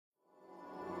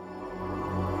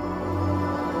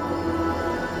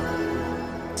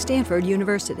Stanford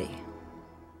University.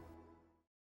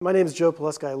 My name is Joe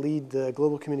Paluska. I lead the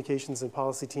Global Communications and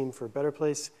Policy team for Better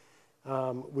Place,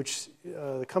 which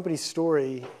the company's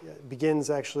story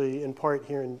begins actually in part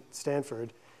here in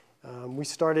Stanford. We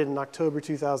started in October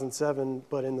 2007,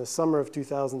 but in the summer of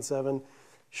 2007,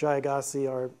 Shai Agassi,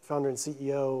 our founder and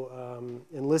CEO,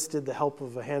 enlisted the help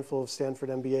of a handful of Stanford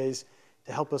MBAs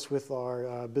to help us with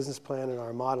our business plan and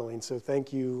our modeling. So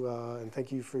thank you, and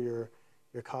thank you for your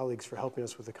colleagues for helping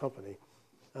us with the company.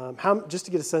 Just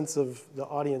to get a sense of the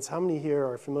audience, how many here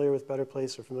are familiar with Better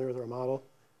Place or familiar with our model?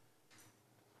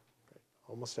 Great.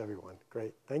 Almost everyone.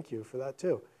 Great. Thank you for that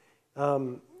too.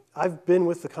 I've been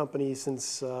with the company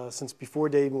since before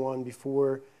day one,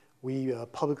 before we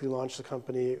publicly launched the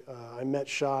company. I met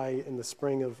Shai in the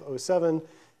spring of '07,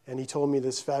 and he told me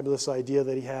this fabulous idea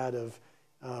that he had of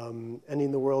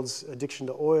ending the world's addiction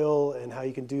to oil and how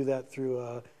you can do that through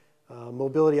a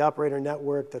mobility operator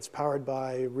network that's powered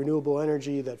by renewable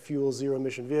energy that fuels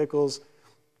zero-emission vehicles,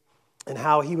 and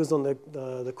how he was on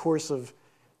the course of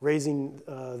raising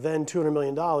then $200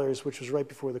 million, which was right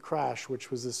before the crash,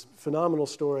 which was this phenomenal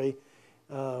story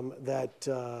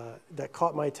that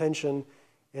caught my attention.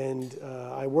 And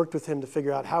I worked with him to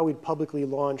figure out how we'd publicly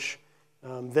launch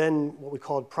then what we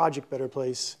called Project Better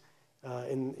Place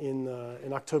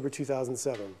in October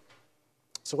 2007.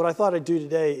 So what I thought I'd do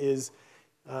today is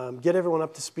get everyone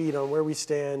up to speed on where we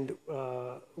stand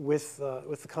with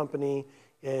the company,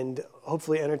 and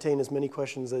hopefully entertain as many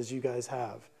questions as you guys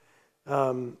have.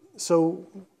 We've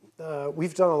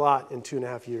done a lot in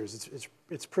 2.5 years.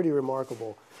 It's pretty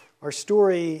remarkable. Our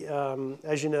story,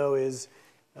 as you know, is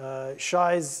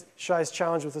Shai's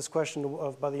challenge with this question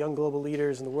by the young global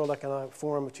leaders in the World Economic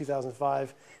Forum of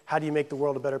 2005. How do you make the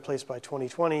world a better place by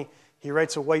 2020? He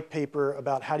writes a white paper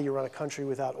about how do you run a country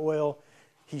without oil.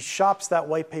 He shops that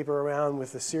white paper around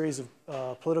with a series of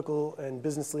political and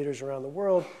business leaders around the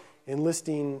world,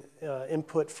 enlisting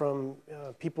input from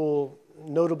people,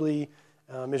 notably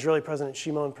Israeli President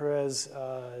Shimon Peres,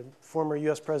 former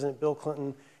US President Bill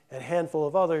Clinton, and a handful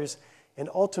of others. And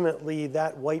ultimately,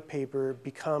 that white paper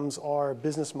becomes our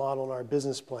business model and our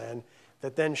business plan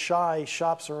that then Shai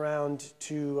shops around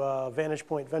to Vantage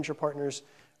Point Venture Partners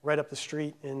right up the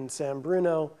street in San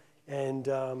Bruno, and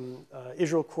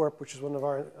Israel Corp, which is one of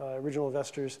our original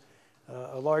investors,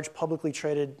 a large publicly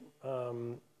traded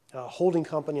holding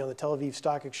company on the Tel Aviv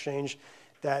Stock Exchange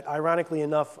that, ironically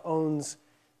enough, owns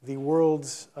the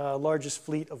world's largest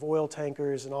fleet of oil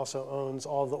tankers and also owns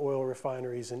all the oil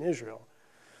refineries in Israel.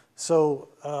 So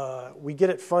we get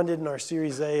it funded in our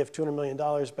Series A of $200 million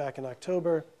back in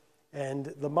October,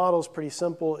 and the model's pretty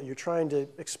simple. You're trying to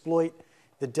exploit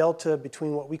the delta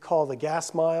between what we call the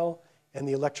gas mile and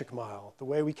the electric mile. The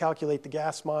way we calculate the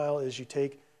gas mile is you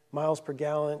take miles per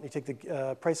gallon, you take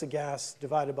the price of gas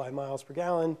divided by miles per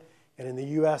gallon, and in the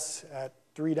US at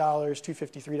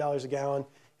 $2.50, $3 a gallon,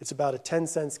 it's about a 10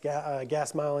 cents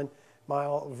gas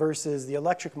mile versus the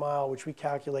electric mile, which we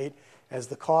calculate as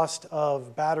the cost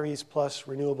of batteries plus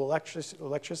renewable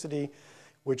electricity,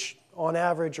 which on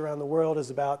average around the world is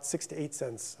about 6 to 8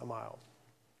 cents a mile.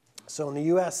 So in the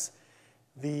US,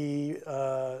 the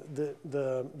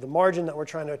margin that we're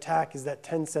trying to attack is that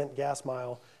 10-cent gas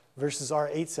mile versus our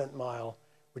 8-cent mile,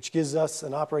 which gives us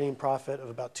an operating profit of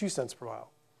about 2 cents per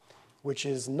mile, which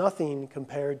is nothing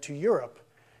compared to Europe,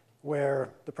 where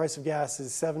the price of gas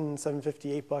is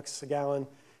 $7.50, $8 a gallon.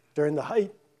 During the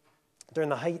height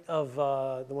of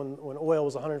when oil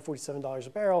was $147 a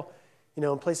barrel,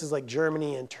 in places like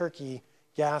Germany and Turkey,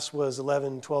 gas was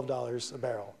 $11, $12 a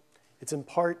barrel. It's in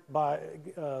part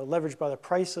leveraged by the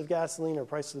price of gasoline or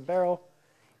price of the barrel,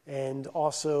 and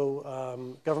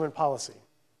also government policy.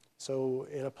 So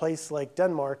in a place like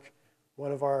Denmark,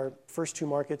 one of our first two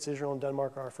markets, Israel and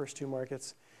Denmark are our first two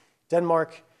markets.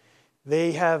 Denmark,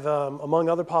 they have, among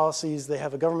other policies, they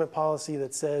have a government policy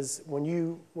that says when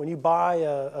you buy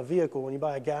a vehicle, when you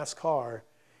buy a gas car,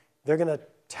 they're going to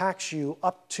tax you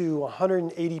up to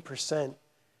 180%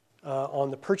 on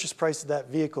the purchase price of that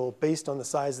vehicle based on the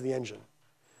size of the engine.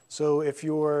 So if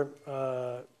you're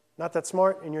not that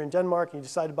smart and you're in Denmark and you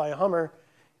decide to buy a Hummer,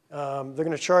 they're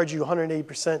going to charge you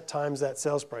 180% times that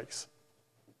sales price.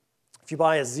 If you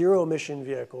buy a zero-emission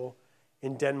vehicle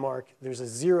in Denmark, there's a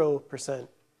 0%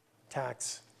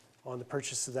 tax on the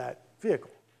purchase of that vehicle.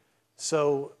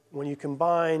 So when you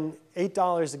combine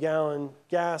 $8 a gallon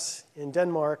gas in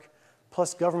Denmark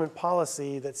plus government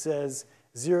policy that says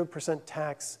 0%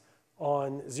 tax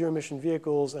on zero-emission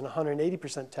vehicles and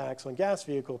 180% tax on gas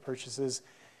vehicle purchases,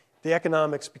 the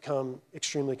economics become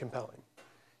extremely compelling.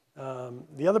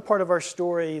 The other part of our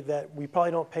story that we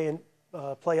probably don't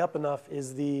play up enough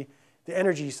is the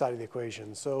energy side of the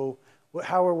equation. So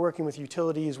how we're working with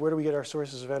utilities, where do we get our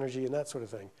sources of energy, and that sort of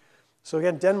thing. So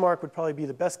again, Denmark would probably be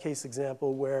the best case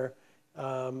example where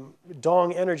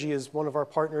Dong Energy is one of our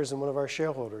partners and one of our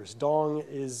shareholders. Dong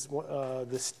is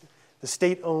the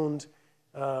state-owned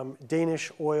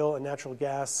Danish oil and natural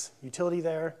gas utility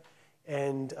there,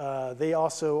 and they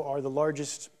also are the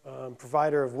largest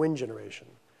provider of wind generation.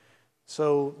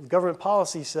 So the government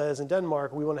policy says in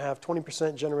Denmark we want to have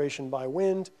 20% generation by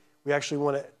wind. We actually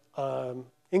want to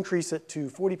increase it to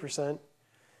 40%.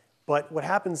 But what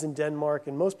happens in Denmark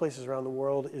and most places around the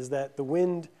world is that the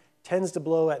wind tends to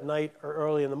blow at night or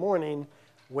early in the morning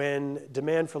when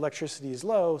demand for electricity is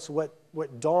low. So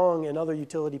what Dong and other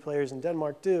utility players in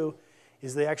Denmark do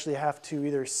is they actually have to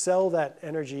either sell that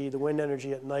energy, the wind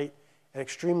energy, at night at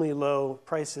extremely low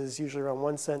prices, usually around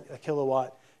 1 cent a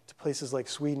kilowatt, to places like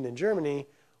Sweden and Germany,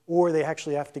 or they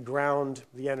actually have to ground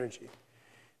the energy.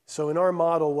 So in our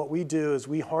model, what we do is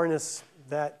we harness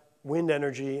that wind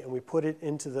energy and we put it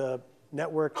into the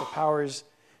network that powers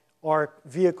our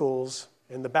vehicles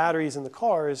and the batteries in the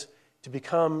cars to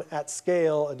become at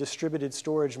scale a distributed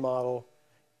storage model,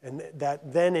 and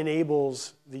that then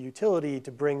enables the utility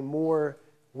to bring more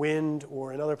wind,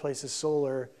 or in other places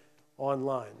solar,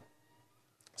 online.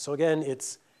 So again,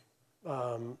 it's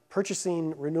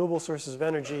purchasing renewable sources of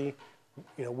energy,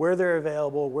 where they're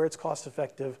available, where it's cost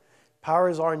effective,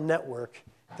 powers our network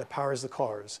that powers the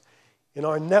cars. In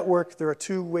our network, there are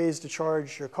 2 ways to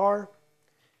charge your car.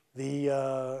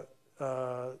 The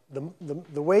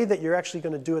way that you're actually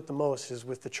going to do it the most is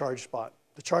with the charge spot.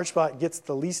 The charge spot gets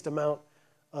the least amount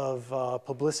of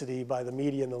publicity by the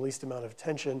media and the least amount of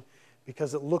attention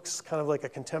because it looks kind of like a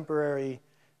contemporary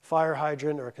fire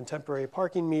hydrant or a contemporary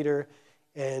parking meter.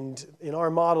 And in our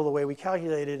model, the way we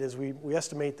calculate it is we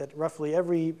estimate that roughly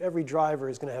every driver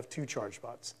is going to have 2 charge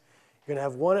spots. You're going to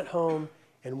have one at home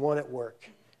and one at work.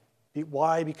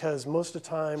 Why? Because most of the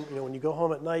time, when you go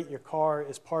home at night, your car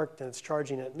is parked and it's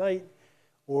charging at night,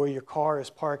 or your car is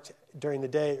parked during the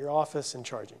day at your office and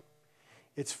charging.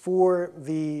 It's for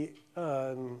the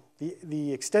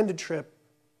extended trip,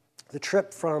 the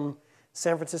trip from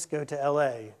San Francisco to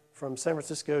LA, from San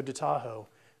Francisco to Tahoe,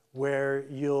 where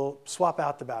you'll swap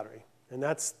out the battery. And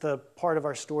that's the part of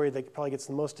our story that probably gets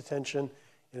the most attention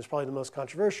and is probably the most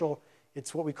controversial.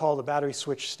 It's what we call the battery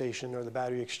switch station or the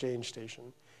battery exchange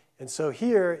station. And so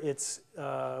here it's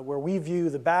where we view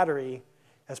the battery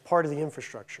as part of the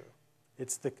infrastructure.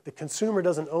 It's the consumer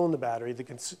doesn't own the battery.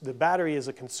 The battery is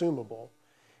a consumable.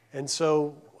 And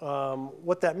so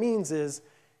what that means is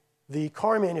the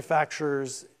car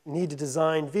manufacturers need to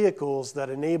design vehicles that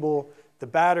enable the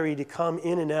battery to come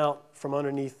in and out from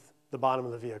underneath the bottom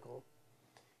of the vehicle.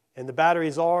 And the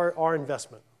batteries are our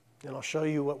investment. And I'll show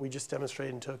you what we just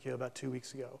demonstrated in Tokyo about 2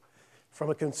 weeks ago. From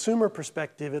a consumer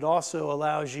perspective, it also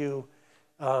allows you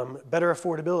better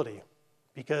affordability,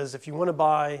 because if you want to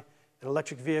buy an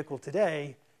electric vehicle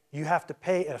today, you have to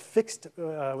pay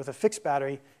with a fixed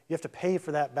battery. You have to pay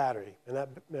for that battery, and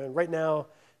right now,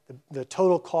 the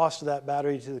total cost of that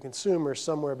battery to the consumer is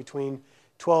somewhere between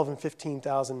 $12,000 and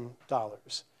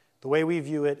 $15,000. The way we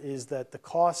view it is that the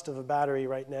cost of a battery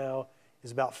right now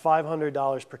is about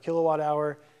 $500 per kilowatt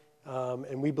hour.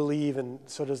 And we believe, and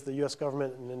so does the U.S.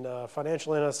 government and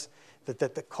financial analysts,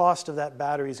 that the cost of that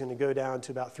battery is going to go down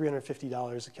to about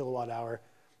 $350 a kilowatt hour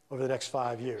over the next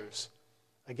 5 years.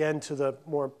 Again, to the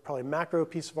more probably macro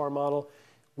piece of our model,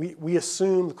 we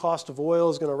assume the cost of oil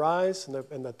is going to rise,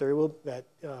 and that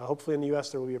hopefully in the U.S.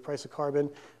 there will be a price of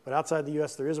carbon, but outside the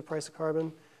U.S. there is a price of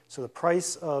carbon. So the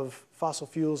price of fossil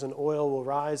fuels and oil will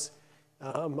rise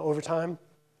over time,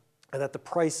 and that the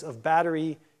price of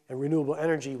battery and renewable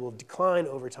energy will decline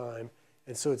over time.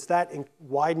 And so it's that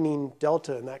widening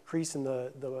delta and that increase in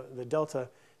the delta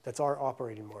that's our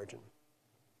operating margin.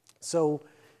 So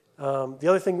the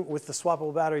other thing with the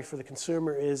swappable battery for the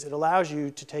consumer is it allows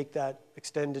you to take that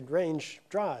extended range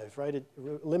drive, right? It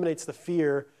eliminates the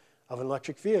fear of an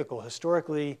electric vehicle.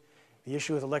 Historically, the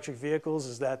issue with electric vehicles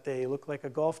is that they look like a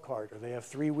golf cart, or they have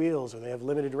 3 wheels, or they have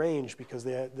limited range because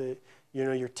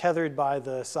you're tethered by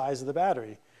the size of the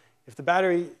battery. If the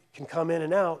battery can come in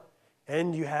and out,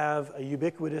 and you have a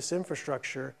ubiquitous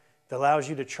infrastructure that allows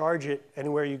you to charge it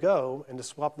anywhere you go and to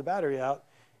swap the battery out,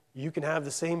 you can have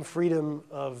the same freedom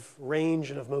of range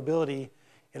and of mobility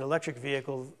in an electric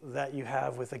vehicle that you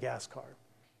have with a gas car.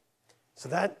 So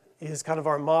that is kind of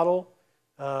our model.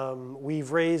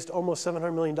 We've raised almost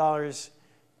 $700 million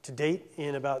to date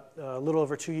in about a little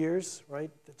over 2 years, right?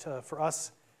 For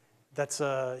us, that's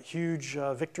a huge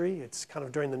victory. It's kind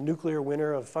of during the nuclear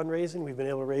winter of fundraising. We've been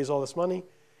able to raise all this money.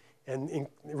 And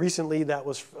recently, that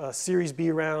was a Series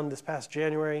B round this past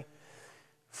January.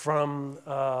 from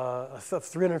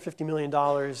 $350 million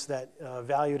that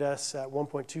valued us at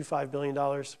 $1.25 billion.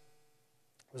 It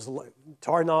was,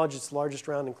 to our knowledge, it's the largest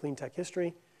round in clean tech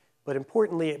history. But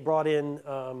importantly, it brought in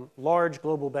large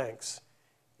global banks.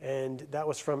 And that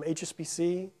was from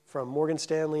HSBC, from Morgan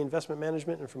Stanley Investment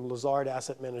Management, and from Lazard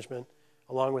Asset Management,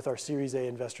 along with our Series A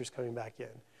investors coming back in.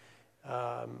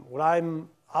 What I'm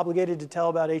obligated to tell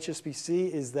about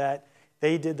HSBC is that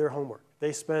they did their homework.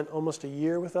 They spent almost a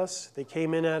year with us. They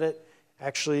came in at it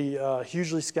actually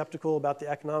hugely skeptical about the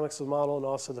economics of the model, and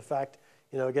also the fact,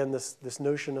 again, this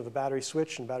notion of a battery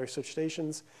switch and battery switch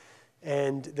stations.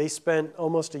 And they spent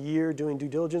almost a year doing due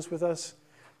diligence with us.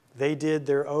 They did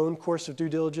their own course of due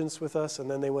diligence with us, and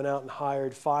then they went out and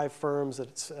hired 5 firms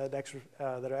that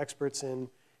are experts in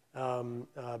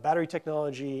battery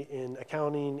technology, in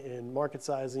accounting, in market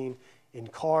sizing, in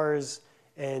cars,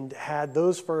 and had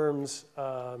those firms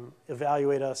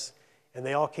evaluate us. And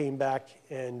they all came back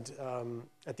and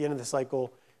at the end of the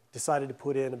cycle decided to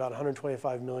put in about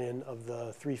 $125 million of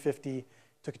the $350,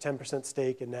 took a 10%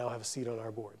 stake, and now have a seat on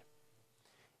our board.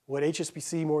 What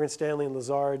HSBC, Morgan Stanley, and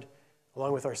Lazard,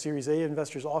 along with our Series A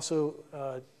investors,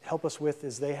 also help us with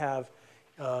is they have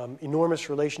enormous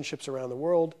relationships around the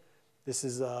world. This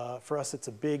is, for us, it's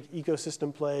a big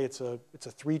ecosystem play. It's a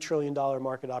 $3 trillion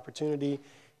market opportunity.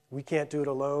 We can't do it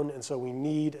alone, and so we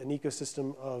need an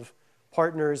ecosystem of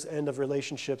partners and of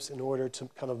relationships in order to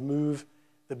kind of move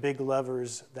the big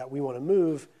levers that we want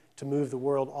to move the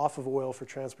world off of oil for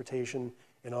transportation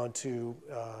and onto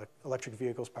electric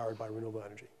vehicles powered by renewable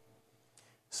energy.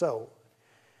 So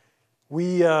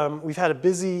we've had a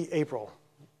busy April.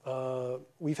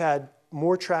 We've had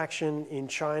more traction in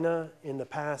China in the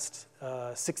past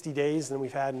 60 days than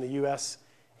we've had in the US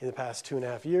in the past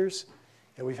 2.5 years.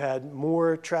 And we've had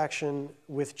more traction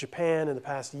with Japan in the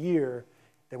past year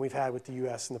than we've had with the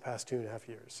US in the past 2.5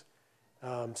 years.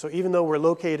 So even though we're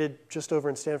located just over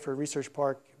in Stanford Research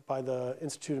Park by the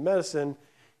Institute of Medicine,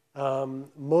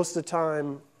 most of the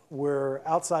time we're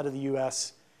outside of the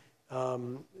US,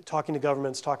 talking to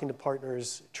governments, talking to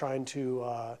partners, trying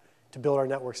to build our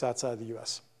networks outside of the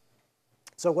US.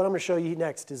 So what I'm going to show you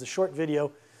next is a short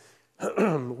video.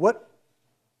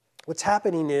 What's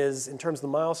happening is, in terms of the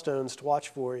milestones to watch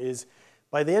for, is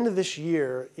by the end of this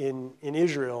year in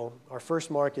Israel, our first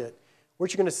market,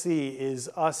 what you're going to see is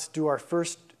us do our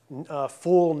first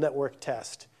full network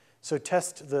test. So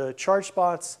test the charge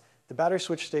spots, the battery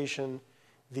switch station,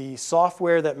 the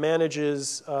software that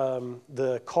manages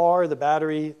the car, the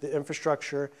battery, the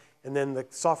infrastructure, and then the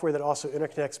software that also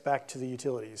interconnects back to the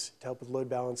utilities to help with load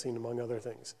balancing, among other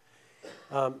things.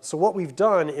 So what we've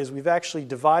done is we've actually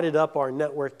divided up our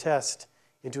network test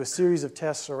into a series of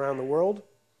tests around the world.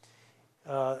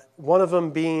 One of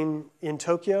them being in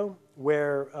Tokyo,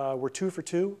 where we're 2 for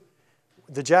 2.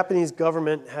 The Japanese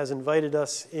government has invited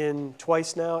us in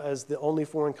twice now as the only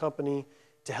foreign company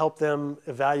to help them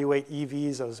evaluate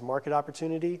EVs as a market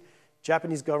opportunity.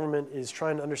 Japanese government is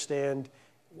trying to understand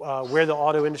where the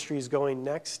auto industry is going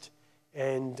next,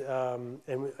 and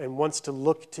wants to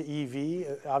look to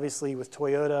EV. Obviously, with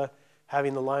Toyota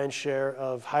having the lion's share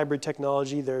of hybrid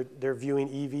technology, they're viewing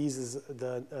EVs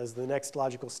as the next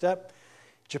logical step.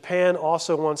 Japan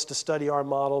also wants to study our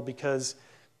model because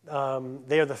they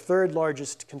are the 3rd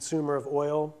largest consumer of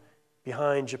oil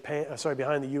behind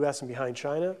the US and behind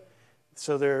China.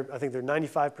 So I think they're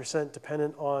 95%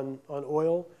 dependent on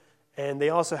oil. And they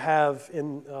also have,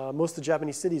 most of the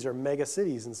Japanese cities are mega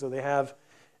cities, and so they have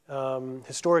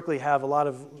historically have a lot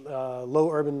of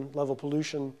low urban level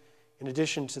pollution in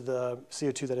addition to the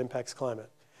CO2 that impacts climate.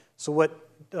 So what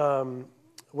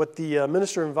the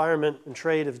Minister of Environment and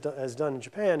Trade has done in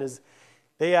Japan is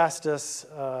they asked us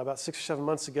about 6 or 7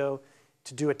 months ago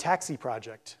to do a taxi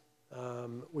project,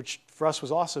 which for us was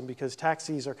awesome because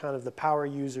taxis are kind of the power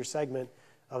user segment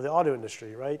of the auto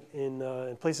industry, right?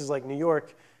 In places like New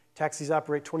York, taxis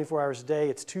operate 24 hours a day.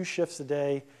 It's 2 shifts a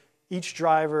day. Each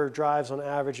driver drives on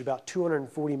average about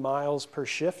 240 miles per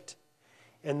shift.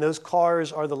 And those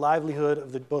cars are the livelihood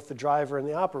of both the driver and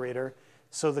the operator.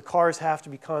 So the cars have to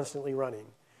be constantly running.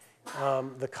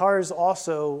 The cars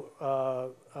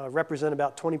also represent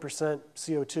about 20%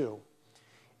 CO2.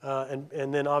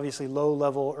 And then obviously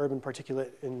low-level urban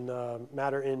particulate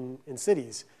matter in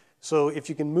cities. So if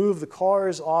you can move the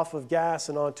cars off of gas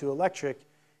and onto electric,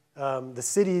 the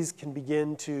cities can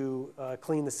begin to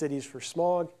clean the cities for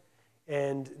smog,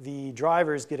 and the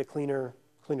drivers get a cleaner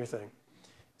thing.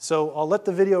 So I'll let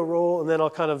the video roll, and then I'll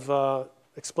kind of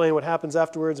explain what happens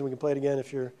afterwards, and we can play it again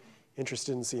if you're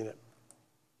interested in seeing it.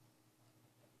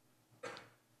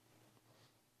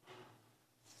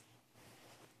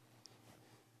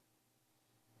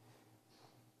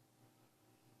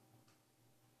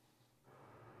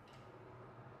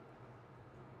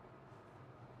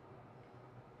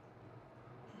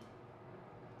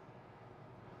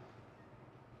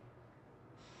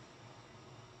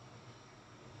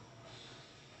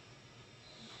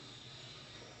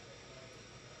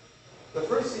 The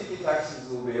first city taxis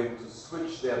will be able to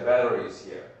switch their batteries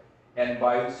here. And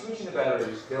by switching the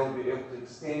batteries, they'll be able to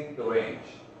extend the range.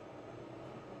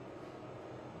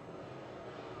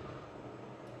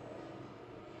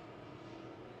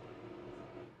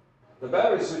 The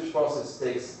battery switch process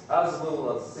takes as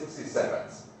little as 60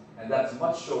 seconds, and that's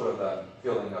much shorter than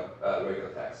filling up a regular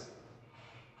taxi.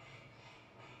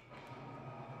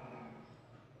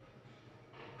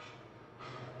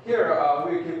 Here,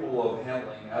 we're capable of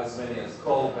handling as many as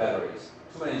 12 batteries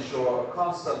to ensure a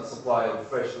constant supply of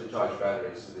freshly charged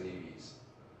batteries to the EVs.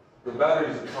 The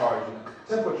batteries are charged in a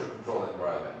temperature-controlled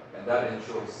environment, and that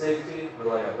ensures safety,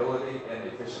 reliability, and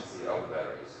efficiency of the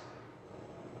batteries.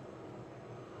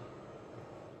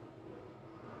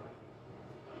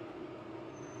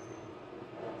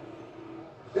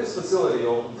 This facility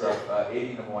opens up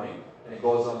 8 in the morning, and it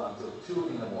goes on until 2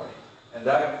 in the morning. And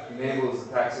that enables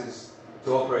the taxis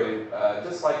to operate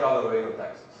just like other regular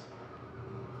taxis.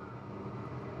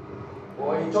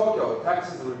 Well, in Tokyo,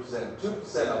 taxis represent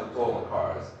 2% of the total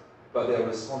cars, but they're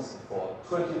responsible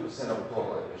for 20% of the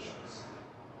total emissions.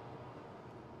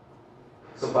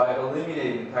 So by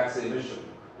eliminating taxi emission,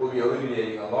 we'll be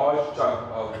eliminating a large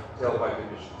chunk of tailpipe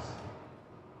emissions.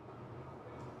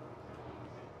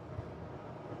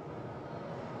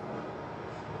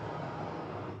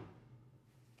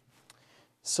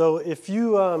 So if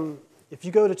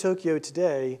you go to Tokyo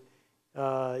today,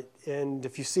 and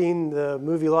if you've seen the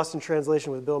movie Lost in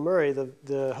Translation with Bill Murray,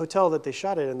 the hotel that they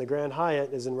shot it in, the Grand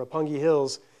Hyatt, is in Roppongi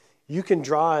Hills. You can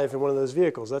drive in one of those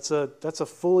vehicles. That's a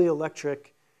fully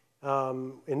electric.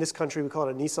 In this country, we call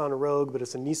it a Nissan Rogue, but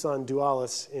it's a Nissan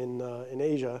Dualis in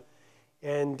Asia,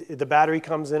 and the battery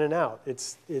comes in and out.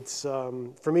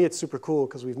 For me, it's super cool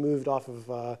because we've moved off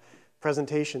of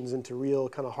presentations into real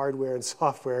kind of hardware and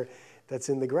software that's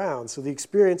in the ground. So the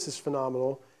experience is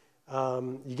phenomenal.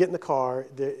 You get in the car.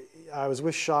 I was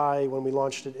with Shai when we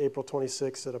launched it April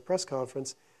 26th at a press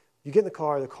conference. You get in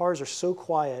the cars are so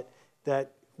quiet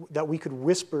that we could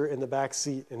whisper in the back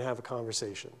seat and have a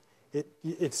conversation.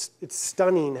 It's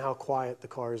stunning how quiet the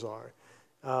cars are.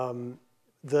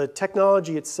 The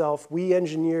technology itself, we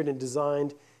engineered and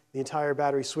designed the entire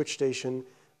battery switch station,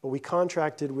 but we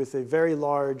contracted with a very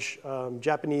large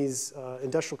Japanese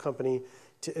industrial company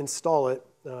to install it,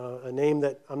 a name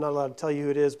that I'm not allowed to tell you who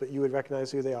it is, but you would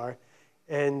recognize who they are.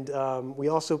 And we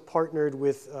also partnered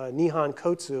with Nihon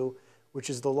Kotsu, which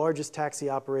is the largest taxi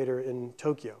operator in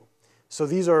Tokyo. So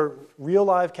these are real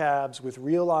live cabs with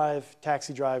real live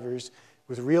taxi drivers,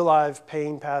 with real live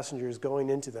paying passengers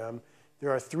going into them. There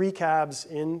are 3 cabs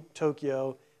in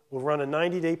Tokyo. We'll run a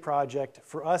 90-day project.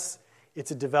 For us,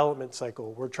 it's a development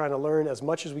cycle. We're trying to learn as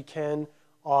much as we can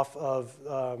off of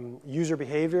user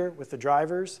behavior with the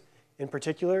drivers in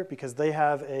particular, because they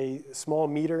have a small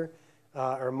meter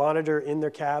or monitor in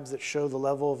their cabs that show the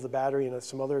level of the battery and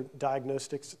some other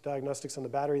diagnostics on the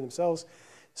battery themselves.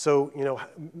 So,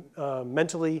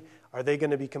 mentally, are they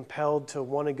going to be compelled to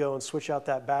want to go and switch out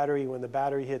that battery when the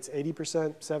battery hits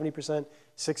 80%, 70%,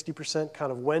 60%?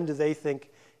 Kind of when do they think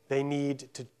they need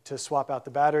to swap out the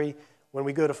battery? When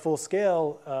we go to full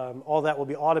scale, all that will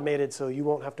be automated, so you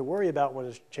won't have to worry about when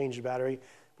to change the battery.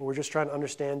 But we're just trying to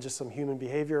understand just some human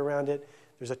behavior around it.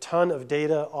 There's a ton of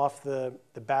data off the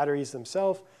batteries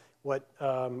themselves.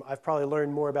 I've probably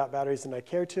learned more about batteries than I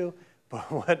care to, but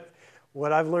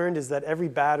what I've learned is that every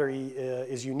battery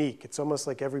is unique. It's almost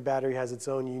like every battery has its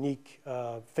own unique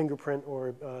fingerprint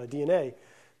or DNA.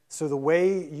 So the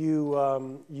way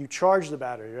you charge the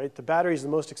battery, right? The battery is the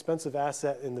most expensive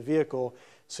asset in the vehicle.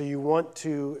 So you want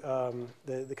to,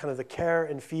 the kind of the care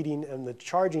and feeding and the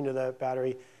charging of that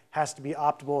battery has to be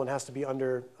optimal and has to be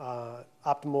under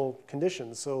optimal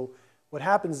conditions. So what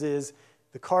happens is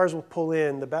the cars will pull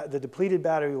in, the depleted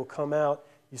battery will come out.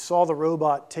 You saw the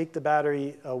robot take the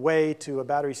battery away to a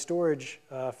battery storage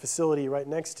facility right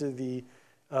next to the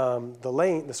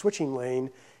switching lane.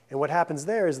 And what happens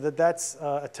there is that's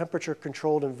a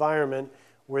temperature-controlled environment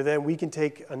where then we can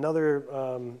take another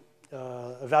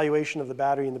evaluation of the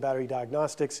battery and the battery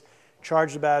diagnostics,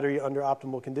 charge the battery under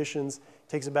optimal conditions. It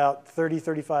takes about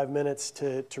 30-35 minutes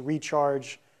to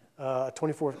recharge a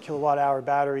 24 kilowatt hour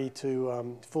battery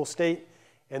to full state,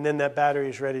 and then that battery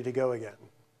is ready to go again.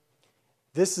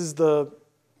 This is the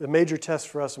major test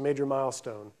for us, a major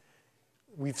milestone.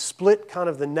 We've split kind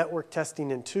of the network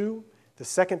testing in 2. The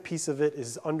second piece of it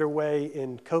is underway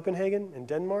in Copenhagen, in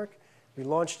Denmark. We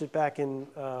launched it back in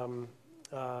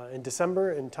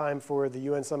December in time for the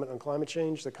UN Summit on Climate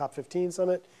Change, the COP15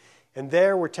 summit. And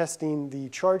there we're testing the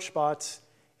charge spots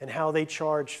and how they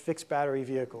charge fixed battery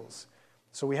vehicles.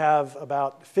 So we have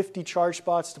about 50 charge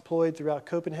spots deployed throughout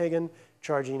Copenhagen.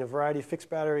 charging a variety of fixed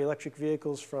battery electric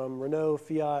vehicles from Renault,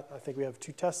 Fiat. I think we have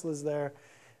 2 Teslas there.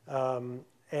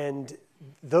 And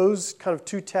those kind of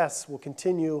 2 tests will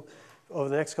continue over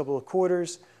the next couple of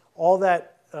quarters. All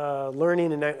that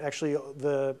learning and actually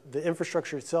the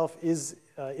infrastructure itself is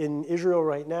in Israel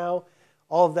right now.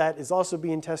 All of that is also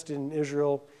being tested in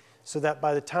Israel so that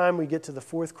by the time we get to the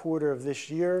 4th quarter of this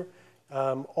year,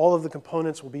 all of the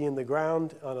components will be in the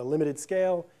ground on a limited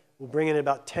scale. We'll bring in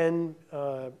about 10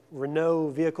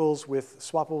 Renault vehicles with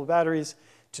swappable batteries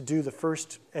to do the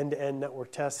first end-to-end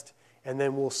network test, and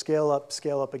then we'll scale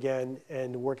up again,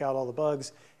 and work out all the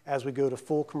bugs as we go to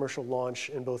full commercial launch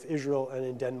in both Israel and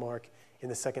in Denmark in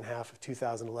the second half of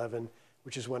 2011,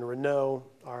 which is when Renault,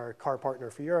 our car partner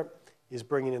for Europe, is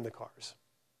bringing in the cars.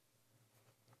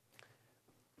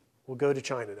 We'll go to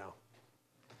China now.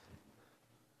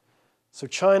 So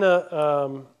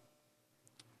China,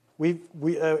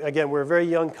 again, we're a very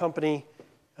young company.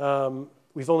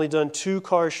 We've only done 2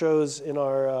 car shows in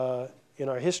our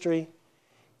history,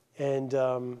 and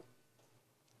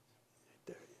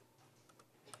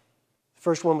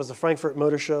first one was the Frankfurt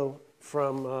Motor Show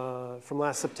from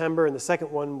last September, and the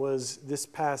second one was this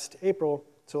past April,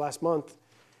 so last month,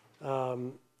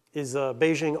 is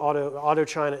Beijing Auto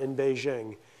China in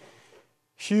Beijing.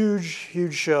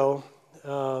 Huge show.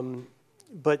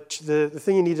 But the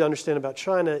thing you need to understand about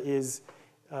China is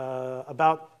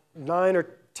about 9 or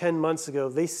 10 months ago,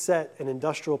 they set an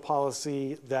industrial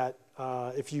policy that,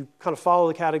 if you kind of follow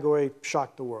the category,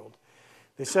 shocked the world.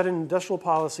 They set an industrial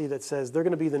policy that says they're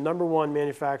going to be the #1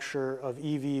 manufacturer of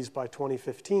EVs by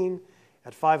 2015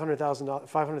 at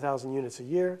 500,000 units a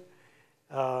year.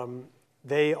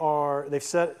 They've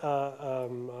set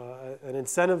an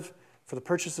incentive for the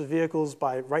purchase of vehicles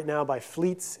right now by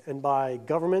fleets and by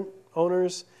government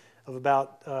owners of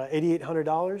about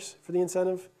 $8,800 for the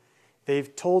incentive.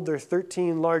 They've told their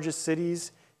 13 largest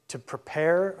cities to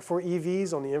prepare for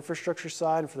EVs on the infrastructure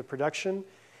side and for the production.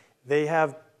 They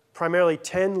have primarily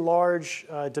 10 large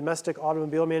domestic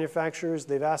automobile manufacturers.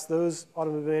 They've asked those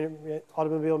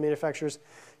automobile manufacturers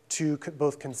to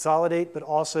both consolidate but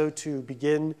also to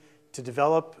begin to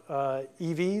develop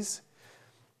EVs.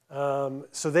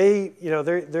 So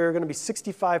they're going to be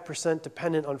 65%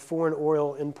 dependent on foreign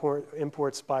oil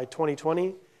imports by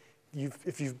 2020.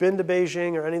 If you've been to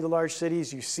Beijing or any of the large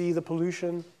cities, you see the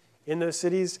pollution in those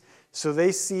cities. So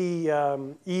they see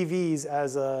EVs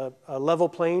as a level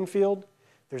playing field.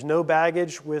 There's no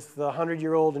baggage with the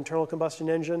 100-year-old internal combustion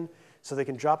engine, so they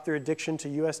can drop their addiction to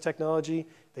US technology,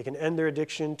 they can end their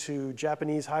addiction to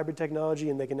Japanese hybrid technology,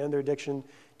 and they can end their addiction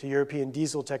to European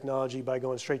diesel technology by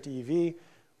going straight to EV.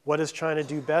 What does China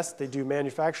do best? They do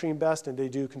manufacturing best, and they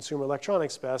do consumer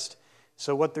electronics best.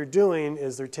 So what they're doing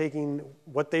is they're taking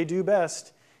what they do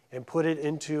best and put it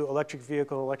into electric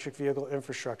vehicle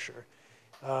infrastructure.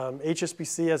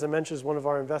 HSBC, as I mentioned, is one of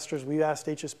our investors. We asked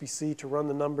HSBC to run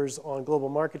the numbers on global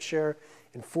market share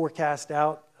and forecast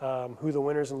out who the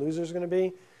winners and losers are going to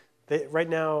be. Right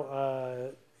now,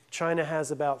 China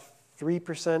has about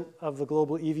 3% of the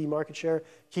global EV market share.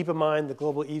 Keep in mind the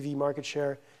global EV market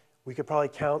share, we could probably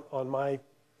count on my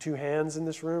 2 hands in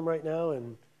this room right now,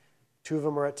 and 2 of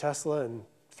them are at Tesla and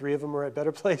 3 of them are at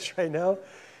Better Place right now.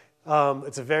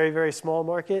 It's a very, very small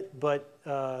market, but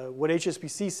what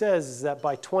HSBC says is that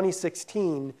by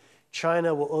 2016,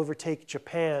 China will overtake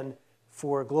Japan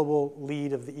for a global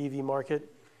lead of the EV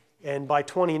market. And by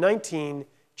 2019,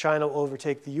 China will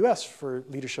overtake the US for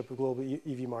leadership of the global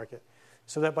EV market.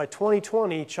 So that by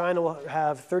 2020, China will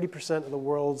have 30% of the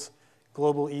world's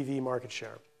global EV market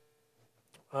share.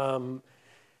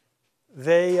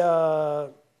 They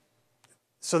have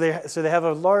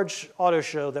a large auto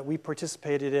show that we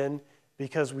participated in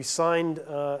because we signed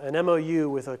an MOU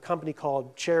with a company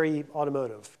called Chery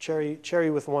Automotive, Chery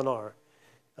with 1 R.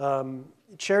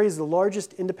 Chery is the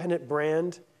largest independent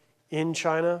brand in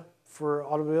China for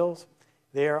automobiles.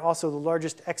 They are also the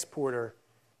largest exporter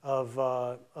of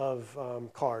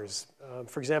cars.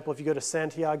 For example, if you go to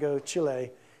Santiago,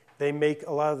 Chile, they make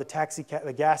a lot of the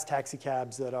gas taxi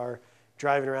cabs that are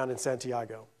driving around in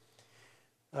Santiago.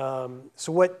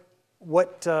 So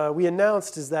what we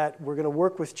announced is that we're going to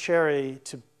work with Chery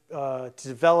to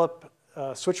develop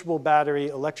switchable battery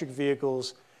electric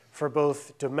vehicles for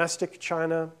both domestic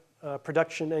China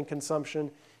production and consumption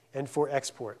and for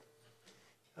export.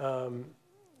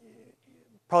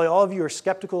 Probably all of you are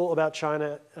skeptical about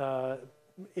China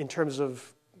in terms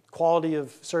of quality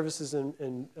of services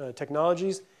and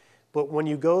technologies, but when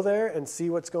you go there and see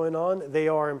what's going on, they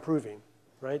are improving,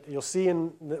 right? You'll see in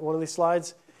one of these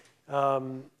slides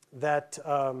that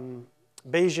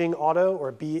Beijing Auto,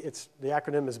 or the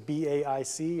acronym is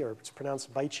BAIC, or it's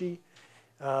pronounced Baichi.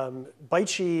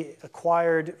 Baichi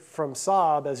acquired from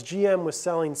Saab, as GM was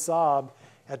selling Saab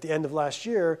at the end of last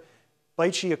year,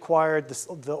 Baichi acquired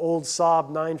the old Saab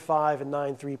 9.5 and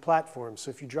 9.3 platforms. So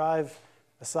if you drive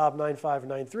a Saab 9.5 or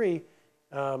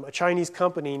 9.3, a Chinese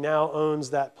company now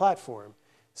owns that platform.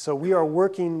 So we are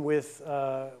working with,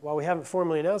 while we haven't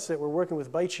formally announced it, we're working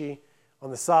with Baichi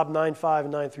on the Saab 9.5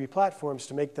 and 9.3 platforms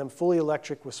to make them fully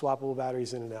electric with swappable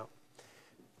batteries in and out.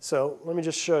 So let me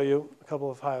just show you a couple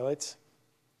of highlights.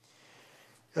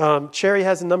 Chery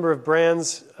has a number of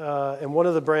brands, and one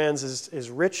of the brands is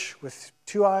Rich with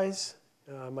 2 I's.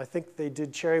 I think they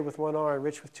did Chery with 1 R and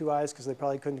Rich with 2 I's because they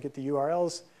probably couldn't get the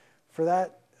URLs for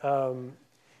that.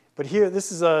 But here,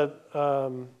 this is a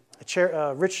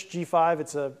Rich G5.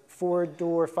 It's a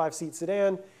 4-door, 5-seat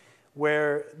sedan,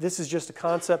 where this is just a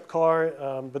concept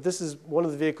car, but this is one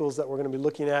of the vehicles that we're going to be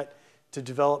looking at to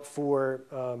develop for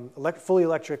fully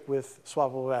electric with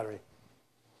swappable battery.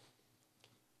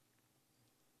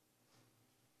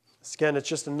 Again, it's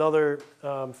just another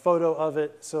photo of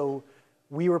it. So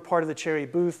we were part of the Chery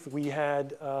booth. We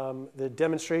had the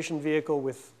demonstration vehicle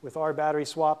with our battery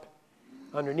swap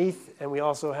underneath, and we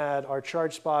also had our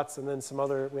charge spots, and then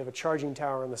we have a charging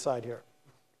tower on the side here.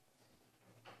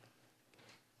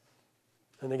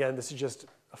 And again, this is just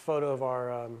a photo of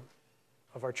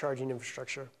our charging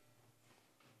infrastructure.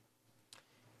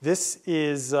 This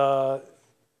is the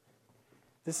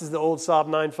old Saab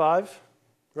 9.5,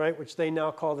 right, which they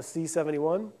now call the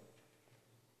C71.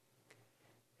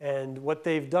 And what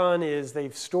they've done is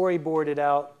they've storyboarded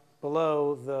out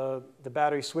below the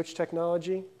battery switch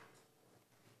technology.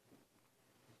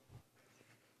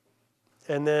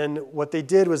 And then what they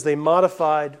did was they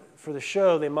modified, for the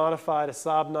show, they modified a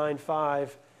Saab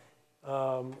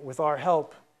 9.5 with our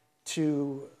help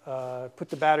to put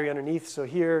the battery underneath. So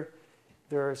here,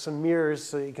 there are some mirrors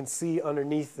so you can see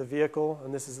underneath the vehicle,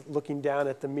 and this is looking down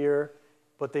at the mirror.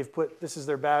 But they've put, this is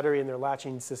their battery and their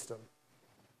latching system.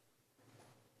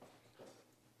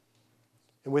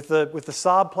 And with the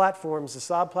Saab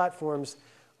platforms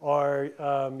are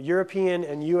European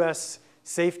and US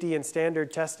safety and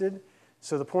standard tested.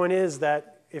 So the point is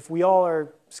that if we all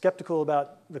are skeptical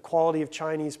about the quality of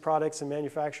Chinese products and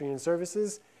manufacturing and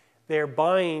services, they're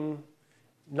buying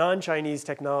non-Chinese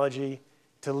technology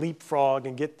to leapfrog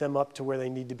and get them up to where they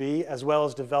need to be, as well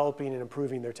as developing and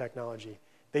improving their technology.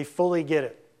 They fully get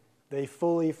it. They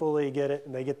fully get it,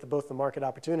 and they get both the market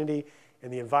opportunity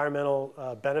and the environmental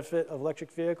benefit of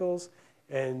electric vehicles,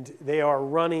 and they are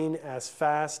running as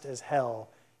fast as hell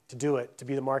to do it, to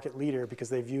be the market leader, because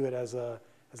they view it as a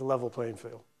level playing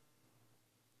field.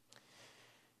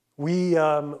 We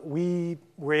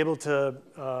were able to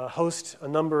host a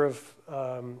number of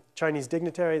Chinese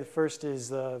dignitaries. The first is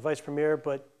the vice premier,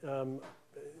 but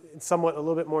somewhat a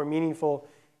little bit more meaningful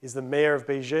is the mayor of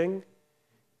Beijing.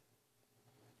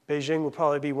 Beijing will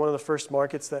probably be one of the first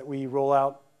markets that we roll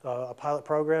out a pilot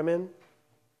program in.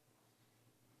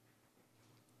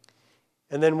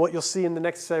 And then what you'll see in the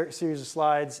next series of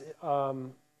slides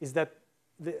is that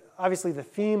obviously the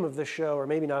theme of the show, or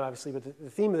maybe not obviously, but the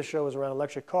theme of the show is around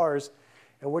electric cars.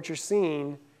 And what you're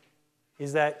seeing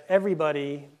is that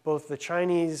everybody, both the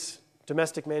Chinese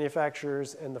domestic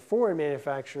manufacturers and the foreign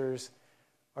manufacturers,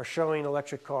 are showing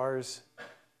electric cars.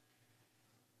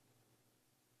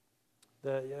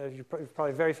 You're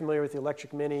probably very familiar with the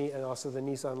electric Mini and also the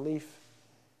Nissan Leaf.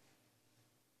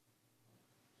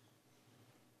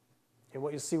 And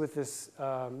what you'll see with this,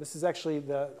 this is actually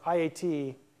the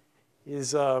IAT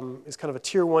is kind of a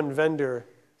tier 1 vendor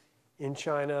in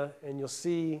China, and you'll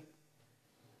see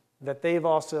that they've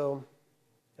also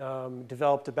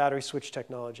developed a battery switch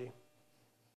technology.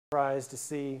 Surprised to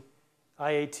see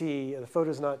IAT. The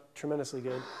photo's not tremendously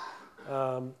good,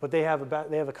 but they have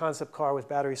a concept car with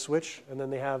battery switch, and then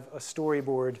they have a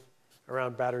storyboard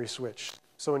around battery switch.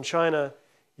 So in China,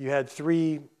 you had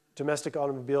 3 domestic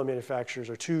automobile manufacturers,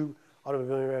 or 2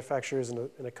 automobile manufacturers and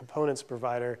a components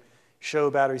provider show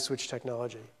battery switch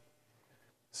technology.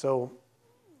 So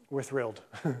we're thrilled.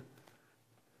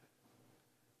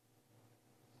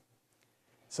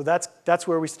 So that's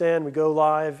where we stand. We go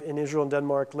live in Israel and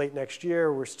Denmark late next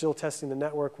year. We're still testing the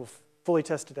network. We'll fully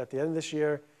test it at the end of this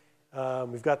year.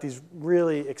 We've got these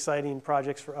really exciting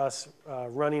projects for us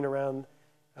running around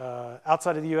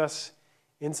outside of the US.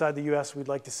 Inside the US, we'd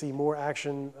like to see more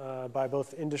action by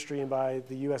both industry and by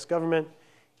the US government.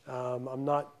 I'm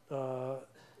not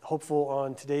hopeful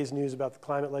on today's news about the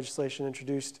climate legislation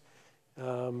introduced,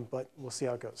 but we'll see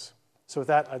how it goes. So with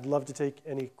that, I'd love to take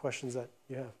any questions that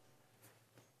you have.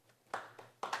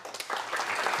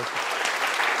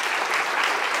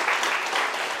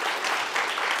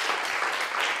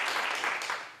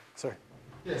 Sorry.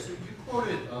 Yeah, so you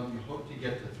quoted you hope to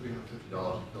get to $350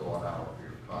 a kilowatt hour for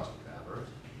your cost of batteries.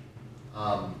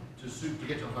 To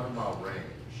get to a 100-mile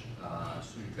range,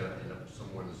 so you've got to end up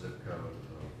somewhere in the zip code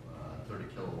of 30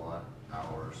 kilowatt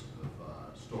hours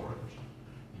of storage.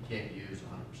 You can't use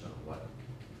 100% of what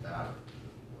battery.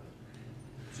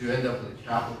 So you end up with a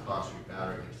capital cost of your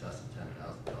battery in excess of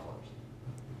 $10,000.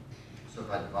 So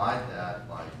if I divide that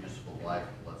by useful life,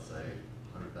 let's say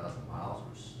 100,000 miles,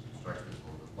 which strikes me as a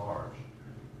little bit large,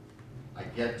 I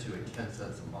get to a 10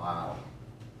 cents a mile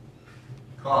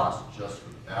cost just for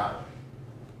the battery.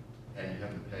 And you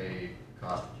have to pay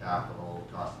cost of capital,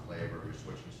 cost of labor, your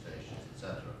switching stations,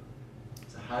 etc.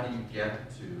 So how do you get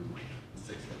to 6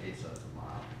 to 8 cents a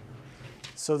mile?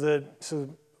 So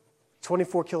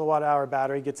 24 kilowatt hour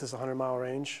battery gets us a 100-mile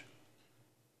range.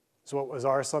 So what was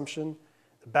our assumption?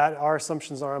 Our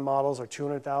assumptions on our models are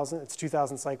 200,000. It's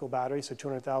 2,000 cycle battery, so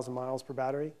 200,000 miles per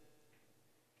battery.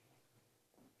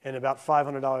 And about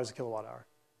 $500 a kilowatt hour.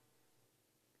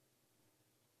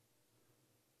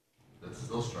 That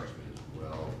still strikes me as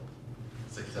well,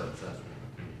 6, 7 cents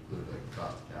when you include the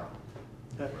cost of capital.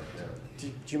 Right there.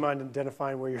 Do you mind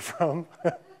identifying where you're from?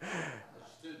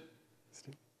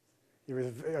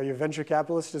 Are you a venture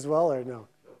capitalist as well, or no?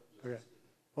 Okay.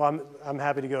 Well, I'm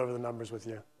happy to go over the numbers with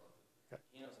you. Okay.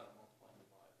 He knows how to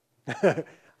multiply and divide.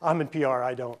 I'm in PR,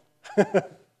 I don't.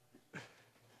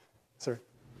 Sir?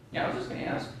 Yeah, I was just going to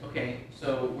ask, okay,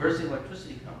 so where's the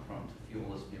electricity come from to fuel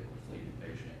this vehicle fleet in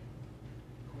Beijing?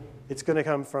 It's going to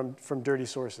come from dirty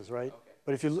sources, right? Okay.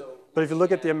 But if you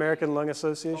look at the American Lung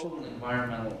Association, Total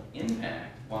environmental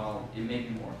impact, while it may be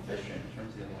more efficient in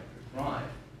terms of the electric drive,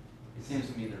 it seems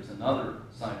to me there's another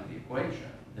side of the equation,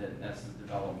 that's the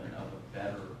development of a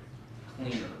better,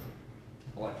 cleaner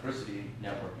electricity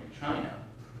network in China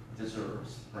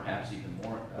deserves perhaps even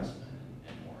more investment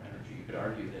and more energy. You could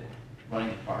argue that running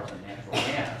the cars on natural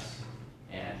gas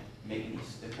and making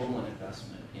this equivalent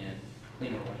investment in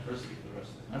cleaner electricity for the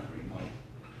rest of the country might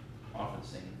offer the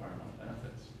same environmental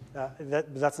benefits.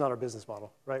 that's not our business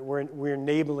model, right? We're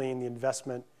enabling the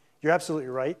investment. You're absolutely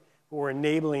right, but we're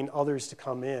enabling others to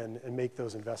come in and make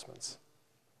those investments.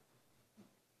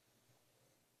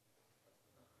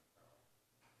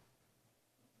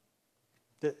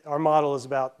 Our model is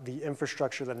about the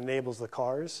infrastructure that enables the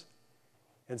cars.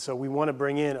 And so we want to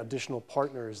bring in additional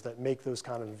partners that make those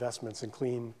kind of investments in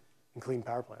clean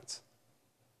power plants.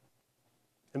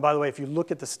 And by the way, if you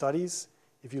look at the studies,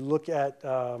 if you look at,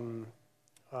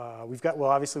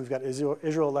 obviously we've got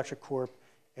Israel Electric Corp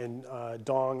and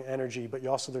Dong Energy, but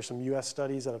there's some US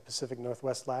studies out of Pacific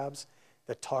Northwest Labs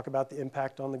that talk about the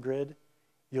impact on the grid.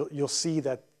 You'll see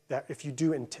that if you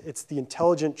do, it's the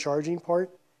intelligent charging part.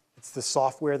 It's the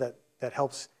software that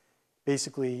helps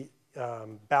basically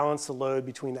balance the load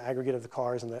between the aggregate of the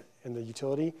cars and the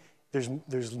utility.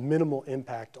 There's minimal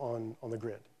impact on the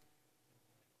grid.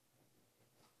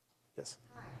 Yes.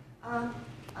 Hi.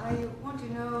 I want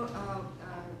to know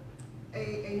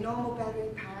a normal battery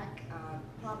pack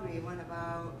probably went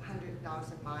about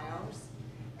 100,000 miles,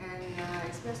 and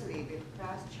especially with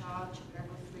fast charge,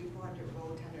 level 3, 400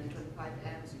 volt, 125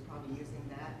 amps, you're probably using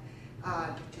that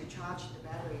to charge the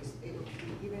batteries. It will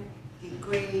even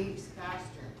degrades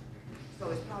faster. So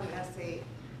it's probably, let's say,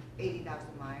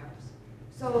 80,000 miles.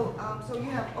 So you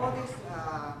have all these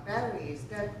batteries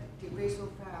that degrade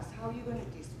so fast. How are you going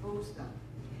to dispose them?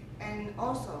 And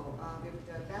also, with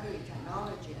the battery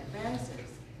technology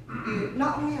advances, you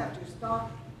not only have to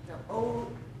stop the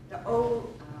old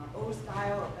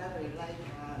style of battery like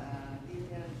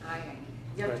lithium ion,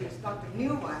 you have to stop the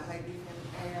new one like lithium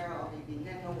air or maybe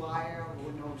nanowire or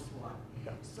who knows what.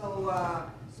 Yeah.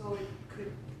 So it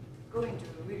could go into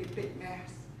a really big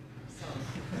mess. So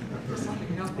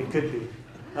It could be.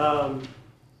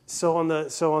 So on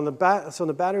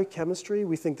the battery chemistry,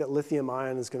 we think that lithium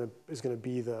ion is going to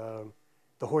be the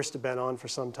horse to bet on for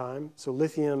some time. So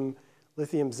lithium,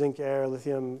 zinc air,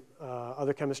 lithium,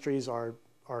 other chemistries are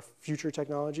future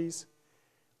technologies.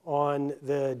 On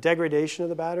the degradation of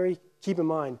the battery, keep in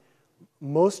mind,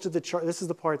 most of the this is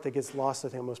the part that gets lost, I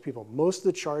think, on most people. Most of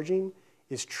the charging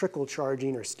is trickle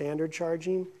charging or standard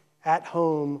charging at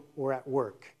home or at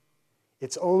work.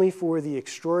 It's only for the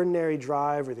extraordinary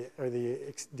drive or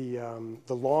the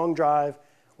long drive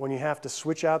when you have to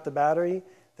switch out the battery,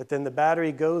 that then the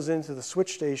battery goes into the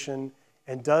switch station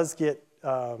and does get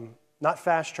not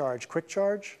fast charge, quick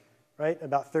charge, right?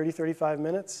 About 30, 35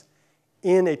 minutes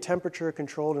in a temperature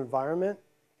controlled environment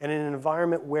and in an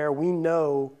environment where we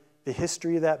know the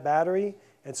history of that battery,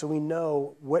 and so we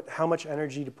know how much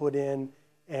energy to put in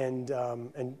and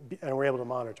we're able to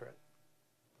monitor it.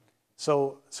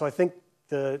 So I think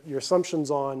your assumptions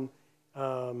on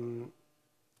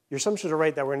your assumptions are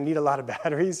right that we're going to need a lot of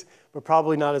batteries, but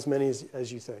probably not as many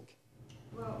as you think.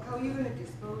 Well, how are you going to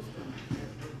dispose them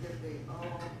if they all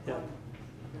Yeah. run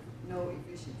with no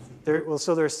efficiency?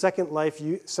 So there's second life.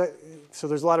 So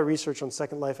there's a lot of research on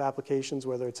second life applications,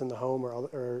 whether it's in the home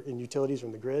or in utilities or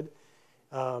in the grid.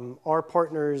 Our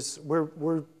partners,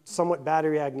 we're somewhat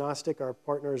battery agnostic. Our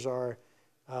partners are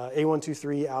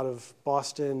A123 out of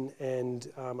Boston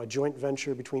and a joint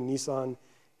venture between Nissan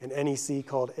and NEC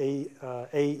called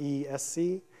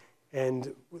AESC.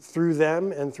 And through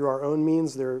them and through our own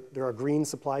means, there are green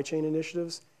supply chain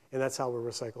initiatives, and that's how we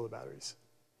recycle the batteries.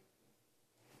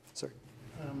 Sorry.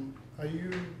 Are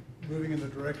you moving in the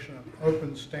direction of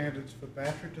open standards for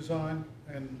battery design,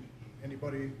 and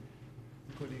anybody,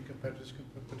 including competitors, can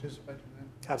participate in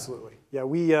that? Absolutely. Yeah,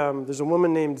 there's a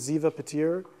woman named Ziva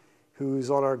Patir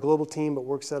who's on our global team but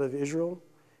works out of Israel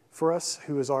for us,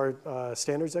 who is our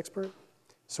standards expert.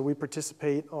 So we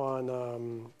participate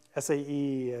on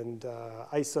SAE and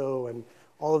ISO and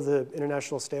all of the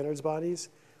international standards bodies.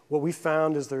 What we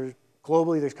found is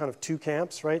globally there's kind of two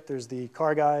camps, right? There's the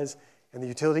car guys and the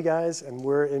utility guys, and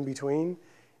we're in between.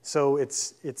 So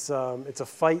it's a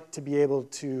fight to be able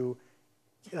to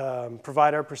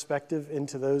provide our perspective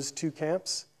into those two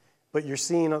camps. But you're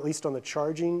seeing, at least on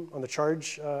the on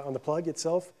the plug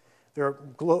itself, there are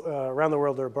around the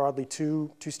world there are broadly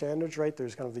two standards, right?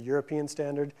 There's kind of the European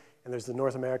standard, and there's the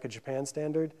North America Japan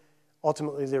standard.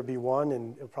 Ultimately, there'll be one,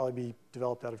 and it'll probably be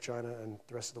developed out of China, and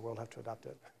the rest of the world have to adopt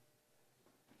it.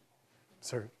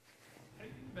 Sir. How do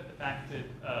you think about the fact that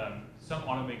some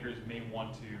automakers may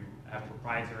want to have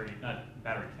proprietary, not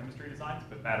battery chemistry designs,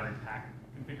 but battery pack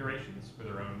configurations for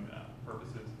their own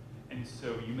purposes? And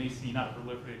so you may see not a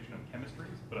proliferation of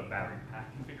chemistries, but of battery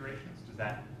pack configurations. Does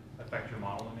that affect your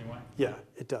model in any way? Yeah,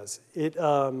 it does.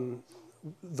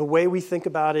 The way we think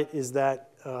about it is that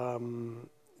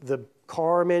the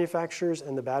car manufacturers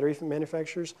and the battery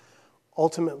manufacturers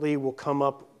ultimately will come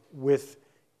up with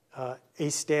a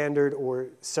standard or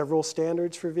several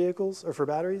standards for vehicles or for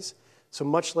batteries. So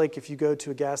much like if you go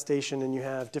to a gas station and you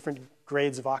have different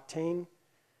grades of octane,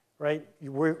 right?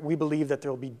 We believe that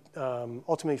there will be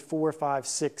ultimately 4, 5,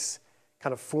 6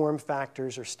 kind of form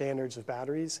factors or standards of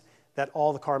batteries that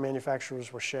all the car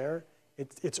manufacturers will share.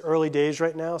 It's early days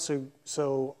right now,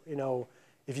 so you know,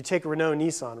 if you take Renault and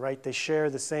Nissan, right, they share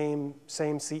the same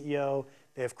CEO,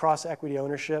 they have cross-equity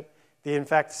ownership, they in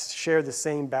fact share the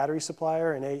same battery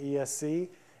supplier in AESC,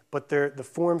 but the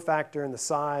form factor and the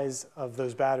size of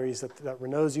those batteries that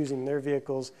Renault's using in their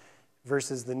vehicles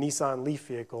versus the Nissan Leaf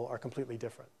vehicle are completely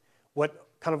different. What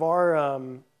kind of our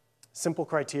simple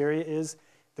criteria is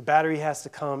the battery has to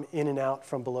come in and out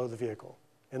from below the vehicle.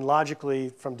 And logically,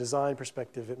 from design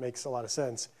perspective, it makes a lot of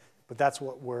sense. But that's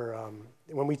what we're,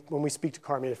 when we speak to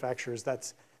car manufacturers,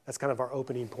 that's kind of our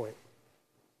opening point.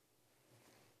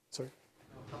 Sorry?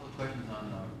 A couple of questions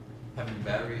on having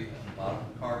battery on the bottom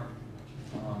of the car.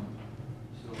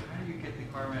 So how do you get the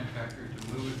car manufacturer to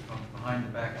move it from behind the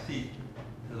back seat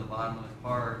to the bottom of the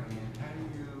car, and how do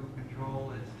you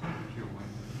control its temperature when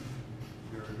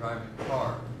you're driving the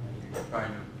car? Are you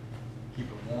trying to keep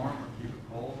it warm or keep it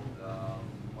cold?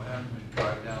 What happens when you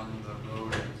drive down the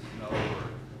road in snow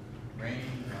or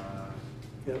rain?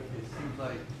 Yep. It seems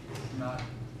like it's not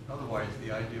otherwise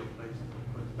the ideal place to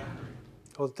put the battery.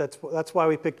 Well, that's why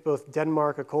we picked both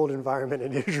Denmark, a cold environment,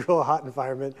 and Israel, a hot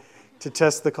environment, to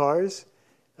test the cars.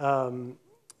 So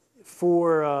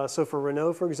for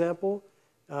Renault, for example,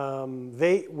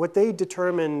 what they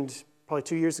determined probably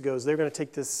 2 years ago is they're going to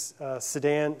take this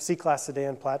C-Class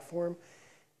sedan platform,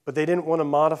 but they didn't want to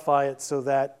modify it so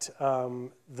that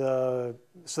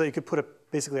so that you could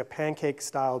put basically a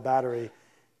pancake-style battery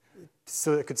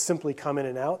so it could simply come in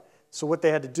and out. So what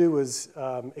they had to do was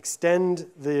extend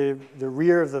the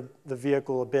rear of the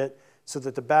vehicle a bit so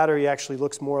that the battery actually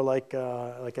looks more like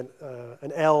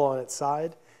an L on its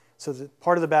side. So that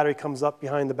part of the battery comes up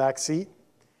behind the back seat,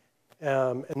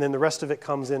 and then the rest of it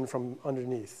comes in from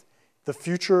underneath. The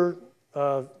future,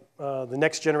 the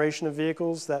next generation of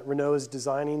vehicles that Renault is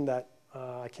designing that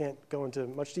I can't go into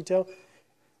much detail,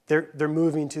 they're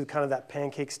moving to kind of that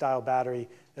pancake-style battery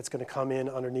that's going to come in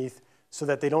underneath so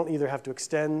that they don't either have to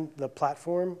extend the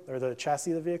platform or the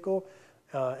chassis of the vehicle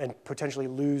and potentially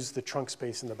lose the trunk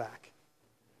space in the back.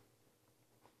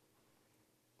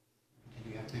 Do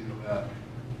you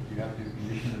have to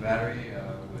condition the battery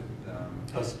with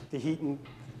The heat and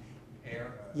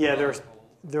air? yeah,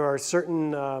 there are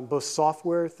certain both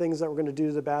software things that we're going to do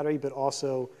to the battery, but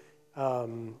also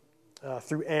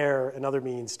through air and other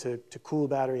means to cool the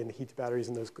battery and to heat the batteries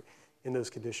in those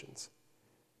conditions.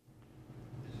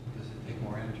 Does it take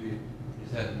more energy?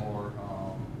 Is that more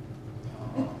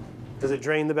Does it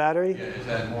drain the battery? Yeah, is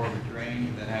that more of a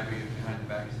drain than having it behind the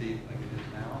back seat like it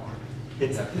is now, or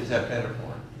It's- is that better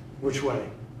for it? Which way?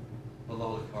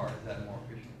 Below the car, is that a more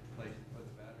efficient place to put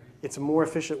the battery? It's a more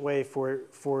efficient way for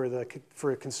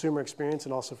a consumer experience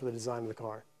and also for the design of the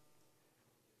car.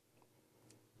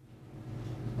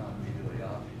 It's not immediately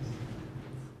obvious.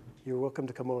 You're welcome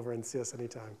to come over and see us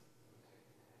anytime.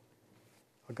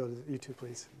 I'll go to you two,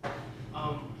 please.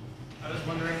 I was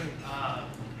wondering,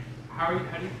 how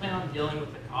do you plan on dealing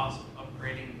with the cost of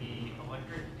upgrading the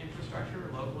electric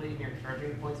infrastructure locally near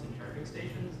charging points and charging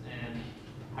stations? And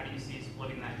how do you see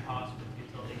splitting that cost with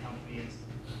utility companies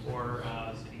or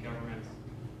city governments?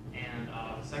 And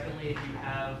secondly, if you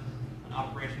have an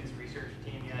operations research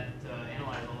team yet to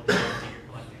analyze all the data that you're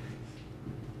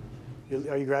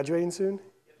collecting? Are you graduating soon?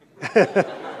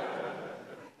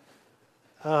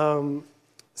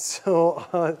 So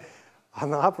on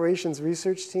the operations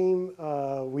research team,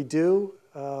 we do,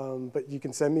 but you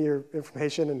can send me your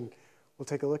information and we'll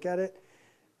take a look at it.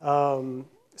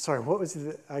 Sorry, what was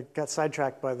I got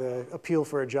sidetracked by the appeal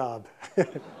for a job.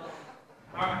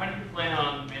 How do you plan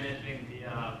on managing the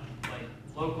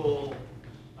local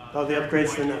the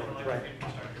upgrades to the network, electric right.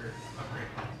 infrastructure upgrade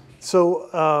costs?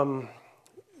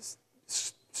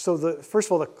 So first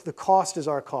of all, the cost is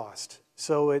our cost.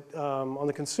 So on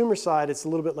the consumer side, it's a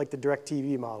little bit like the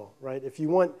DirecTV model, right? If you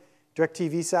want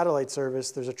DirecTV satellite service,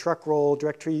 there's a truck roll,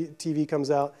 DirecTV comes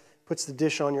out, puts the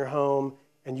dish on your home,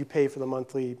 and you pay for the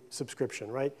monthly subscription,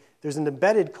 right? There's an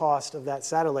embedded cost of that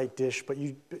satellite dish, but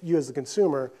you as the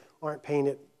consumer aren't paying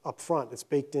it up front. It's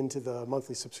baked into the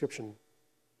monthly subscription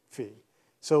fee.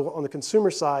 So on the consumer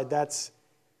side, that's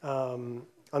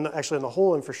actually on the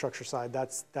whole infrastructure side,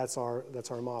 that's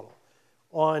our model.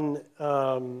 On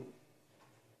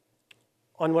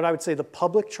what I would say the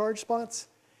public charge spots,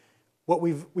 what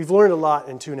we've learned a lot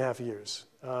in 2.5 years.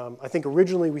 I think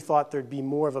originally we thought there'd be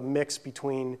more of a mix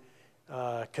between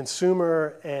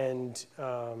consumer and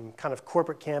kind of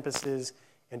corporate campuses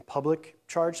and public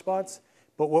charge spots.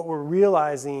 But what we're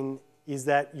realizing is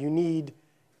that you need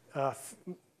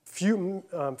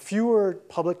fewer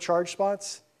public charge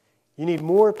spots. You need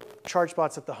more charge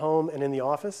spots at the home and in the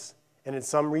office and in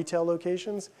some retail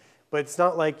locations. But it's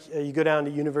not like you go down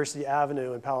to University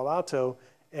Avenue in Palo Alto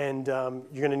and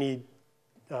you're going to need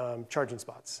charging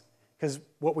spots. Because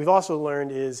what we've also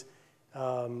learned is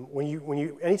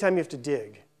anytime you have to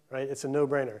dig, right, it's a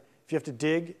no-brainer. If you have to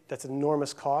dig, that's an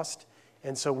enormous cost.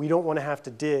 And so we don't want to have to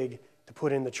dig to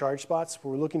put in the charge spots.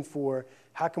 We're looking for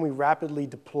how can we rapidly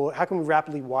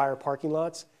wire parking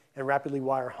lots and rapidly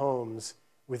wire homes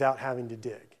without having to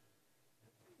dig.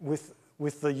 With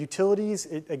the utilities,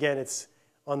 again, it's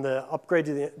on the upgrade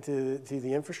to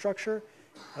the infrastructure.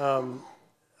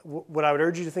 What I would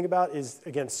urge you to think about is,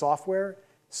 again, software.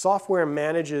 Software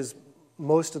manages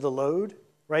most of the load,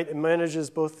 right? It manages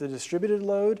both the distributed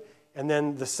load and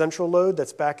then the central load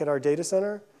that's back at our data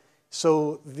center.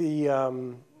 So the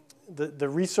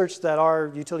research that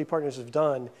our utility partners have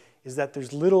done is that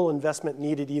there's little investment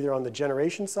needed either on the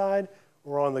generation side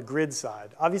or on the grid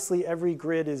side. Obviously, every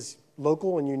grid is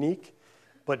local and unique,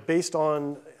 but based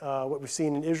on what we've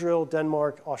seen in Israel,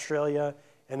 Denmark, Australia,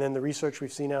 and then the research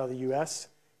we've seen out of the US,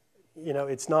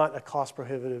 it's not a cost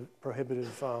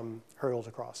prohibitive hurdle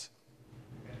to cross.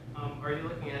 Okay. Are you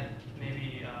looking at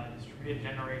maybe distributed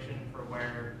generation for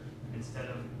where instead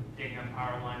of digging up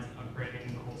power lines and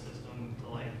upgrading the whole system to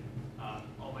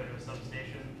all the way to a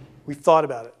substation? We've thought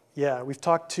about it. Yeah, we've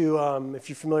talked to, if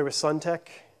you're familiar with Suntech,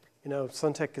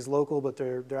 Suntech is local, but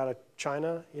they're out of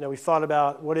China. We thought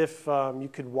about what if you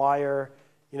could wire,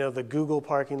 the Google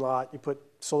parking lot, you put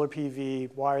solar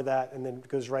PV, wire that, and then it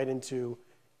goes right into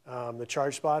the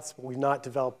charge spots. But we've not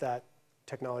developed that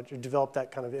technology, or developed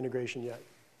that kind of integration yet.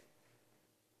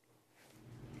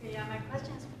 Okay, yeah, my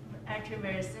question is actually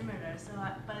very similar. So,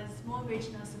 but it's more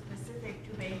regional specific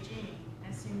to Beijing.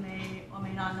 As you may or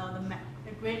may not know,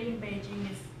 the grid in Beijing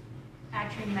is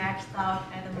actually maxed out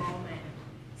at the moment.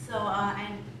 So,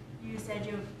 and you said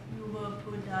you will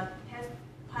put test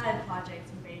pilot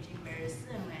projects in Beijing very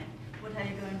soon. And what are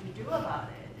you going to do about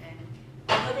it? And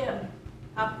although they're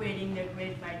upgrading the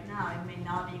grid right now, it may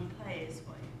not be in place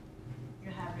for you.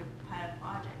 You have your pilot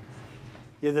projects.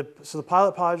 Yeah, so the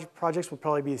pilot projects will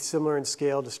probably be similar in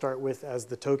scale to start with as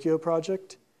the Tokyo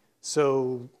project.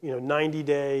 So,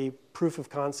 90-day proof of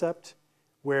concept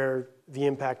where the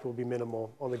impact will be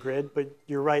minimal on the grid. But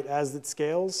you're right, as it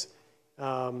scales,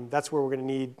 that's where we're going to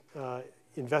need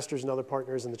investors and other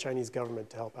partners and the Chinese government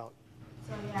to help out.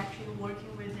 So you're actually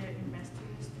working with the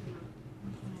investors to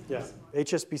implement Yeah,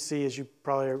 this? HSBC, as you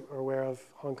probably are aware of,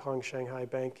 Hong Kong, Shanghai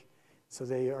Bank. So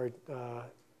they are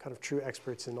kind of true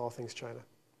experts in all things China.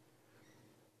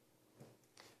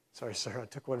 Sorry, sir, I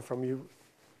took one from you.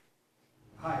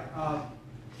 Hi.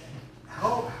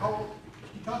 Can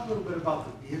you talk a little bit about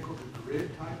the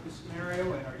vehicle-to-grid type of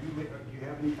scenario, and do you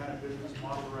have any kind of business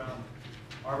model around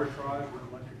arbitrage with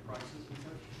electric prices and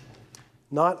such?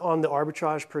 Not on the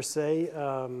arbitrage per se.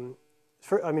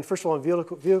 First of all, on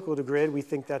vehicle-to-grid, we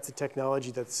think that's a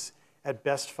technology that's at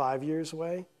best 5 years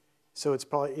away. So it's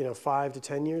probably 5 to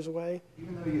 10 years away.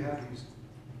 Even though you have these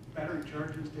battery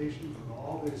charging stations with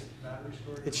all this battery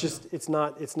storage?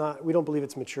 It's not, we don't believe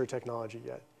it's mature technology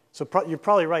yet. So you're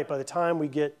probably right. By the time we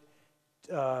get,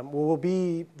 we'll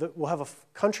have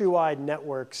countrywide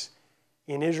networks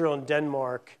in Israel and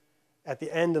Denmark at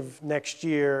the end of next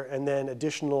year, and then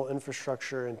additional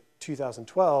infrastructure in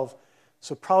 2012.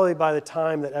 So probably by the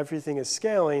time that everything is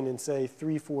scaling in, say,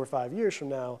 3, 4, 5 years from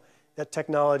now, that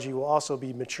technology will also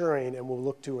be maturing, and we'll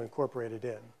look to incorporate it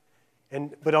in.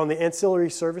 But on the ancillary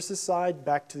services side,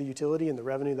 back to the utility and the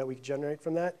revenue that we generate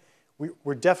from that,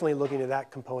 we're definitely looking at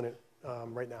that component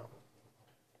right now.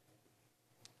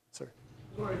 Sir?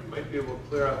 I wonder if you might be able to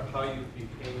clear up how you'd be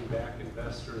paying back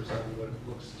investors on what it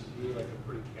looks to me like a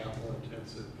pretty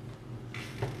capital-intensive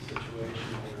situation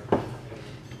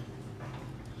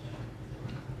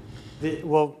here.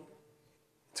 Well,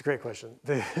 it's a great question.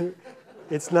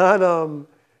 It's not,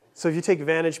 so if you take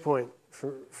Vantage Point,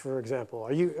 for example,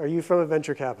 are you from a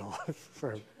venture capital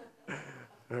firm?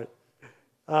 All right.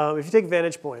 If you take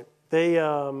Vantage Point, they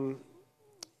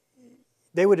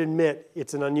would admit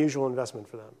it's an unusual investment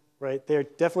for them, right? They're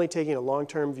definitely taking a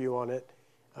long-term view on it.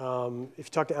 If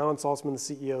you talk to Alan Saltzman, the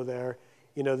CEO there,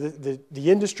 the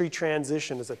industry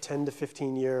transition is a 10 to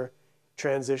 15-year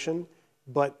transition.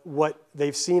 But what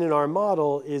they've seen in our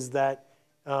model is that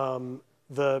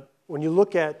when you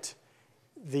look at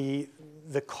the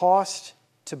cost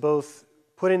to both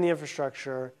put in the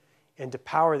infrastructure and to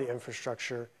power the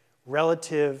infrastructure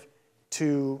relative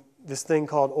to this thing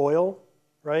called oil,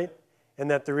 right?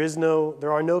 And that there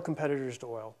are no competitors to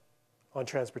oil on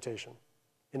transportation,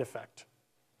 in effect,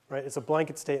 right? It's a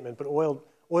blanket statement, but oil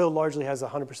largely has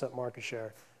 100% market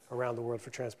share around the world for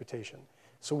transportation.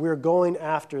 So we're going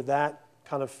after that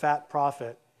kind of fat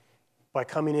profit by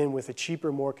coming in with a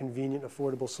cheaper, more convenient,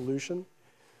 affordable solution.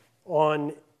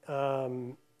 On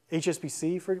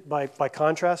HSBC, by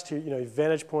contrast to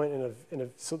Vantage Point in a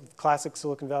classic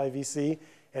Silicon Valley VC,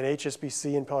 and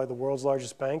HSBC in probably the world's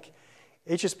largest bank,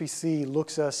 HSBC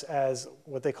looks us as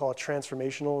what they call a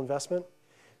transformational investment.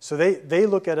 So they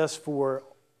look at us for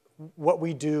what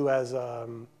we do as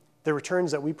the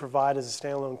returns that we provide as a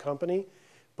standalone company,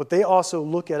 but they also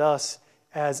look at us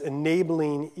as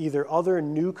enabling either other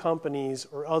new companies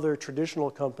or other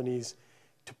traditional companies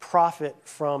to profit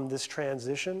from this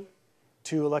transition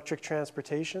to electric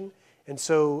transportation. And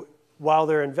so while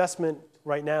their investment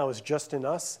right now is just in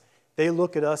us, they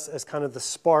look at us as kind of the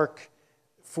spark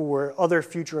for other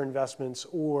future investments,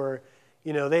 or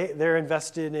they're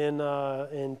invested in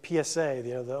PSA,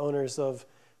 the owners of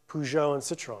Peugeot and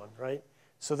Citroën, right?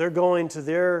 So they're going to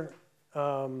their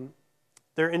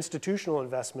institutional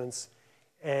investments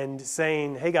and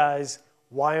saying, hey guys,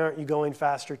 why aren't you going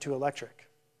faster to electric?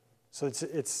 So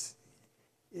it's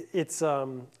I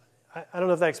don't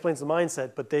know if that explains the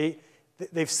mindset, but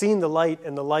they've seen the light,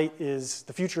 and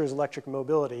the future is electric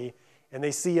mobility, and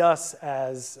they see us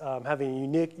as having a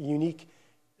unique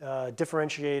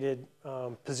differentiated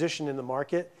position in the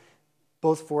market,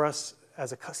 both for us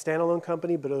as a standalone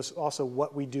company, but also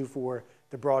what we do for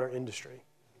the broader industry.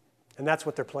 And that's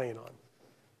what they're playing on.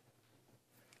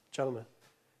 Gentlemen.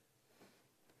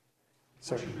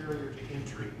 What's your barrier to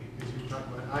entry? Because you talk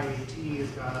about IAT has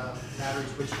got a battery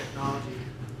switch technology.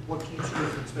 What keeps you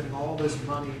from spending all this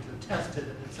money to test it,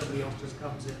 and then somebody else just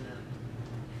comes in and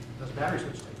does battery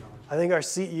switch technology? I think our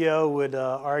CEO would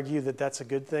argue that that's a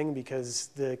good thing, because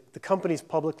the company's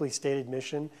publicly stated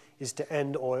mission is to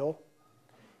end oil.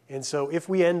 And so if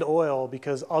we end oil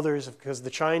because the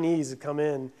Chinese have come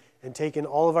in and taken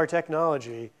all of our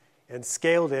technology and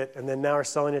scaled it, and then now are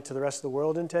selling it to the rest of the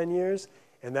world in 10 years,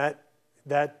 and that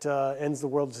ends the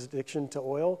world's addiction to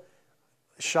oil,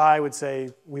 Shai would say,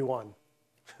 we won.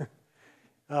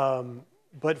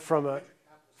 But from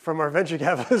our venture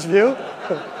capitalist view,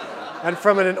 and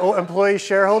from an employee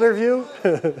shareholder view,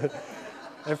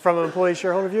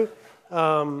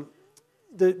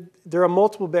 there are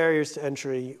multiple barriers to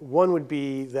entry. One would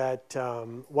be that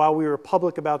while we were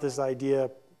public about this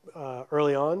idea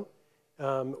early on,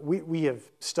 we have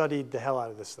studied the hell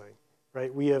out of this thing,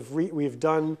 right? We have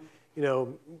done,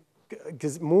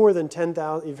 because more than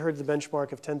 10,000, you've heard the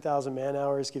benchmark of 10,000 man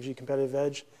hours gives you competitive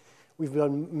edge. We've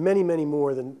done many, many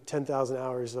more than 10,000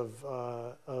 hours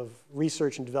of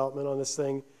research and development on this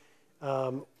thing.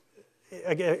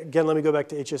 again, let me go back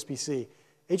to HSBC.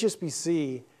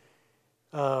 HSBC,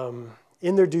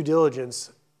 in their due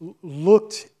diligence,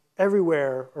 looked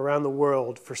everywhere around the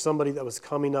world for somebody that was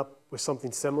coming up with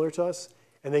something similar to us,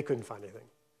 and they couldn't find anything.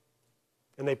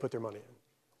 And they put their money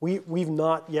in. We've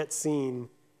not yet seen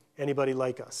anybody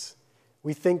like us.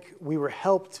 We think we were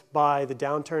helped by the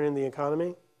downturn in the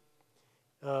economy.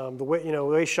 The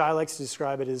way Shai likes to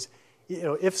describe it is,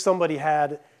 if somebody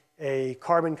had a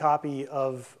carbon copy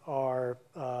of our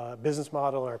business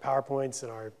model, our PowerPoints,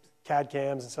 and our CAD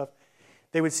CAMs and stuff,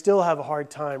 they would still have a hard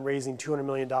time raising $200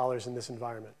 million in this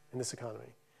environment, in this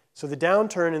economy. So the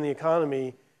downturn in the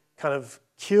economy kind of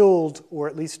killed, or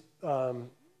at least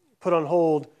put on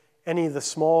hold, any of the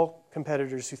small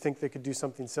competitors who think they could do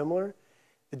something similar.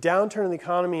 The downturn in the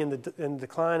economy and the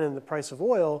decline in the price of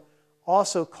oil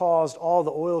also caused all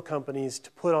the oil companies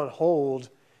to put on hold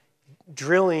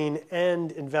drilling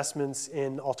and investments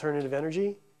in alternative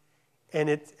energy,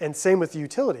 and same with the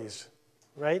utilities,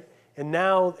 right? And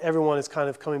now everyone is kind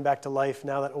of coming back to life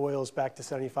now that oil is back to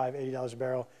 $75, $80 a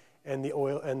barrel, and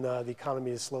the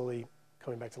economy is slowly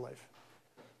coming back to life.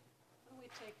 Why don't we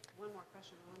take one more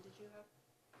question? Ron, did you have?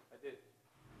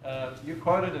 I did. You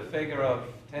quoted a figure of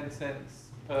 10 cents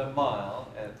per mile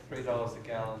at $3 a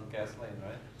gallon gasoline,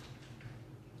 right?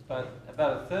 But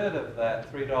about a third of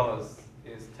that $3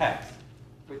 is tax,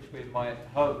 which we might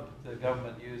hope the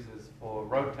government uses for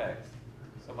road tax.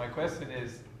 So my question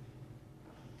is,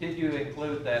 did you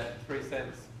include that 3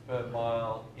 cents per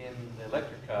mile in the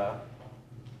electric car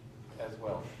as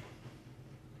well?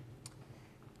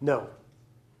 No.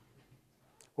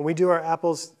 When we do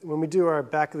our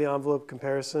back of the envelope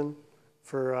comparison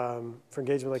for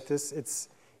engagement like this, it's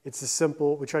as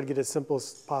simple. We try to get it as simple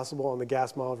as possible on the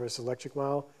gas mile versus electric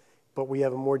mile, but we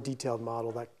have a more detailed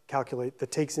model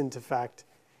that takes into fact,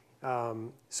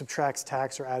 subtracts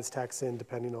tax or adds tax in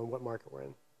depending on what market we're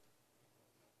in.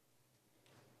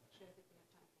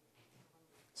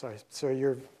 Sorry, sir,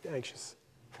 you're anxious.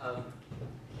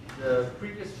 The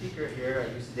previous speaker here, a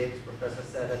UC Davis professor,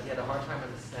 said that he had a hard time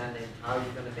understanding how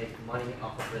you're going to make money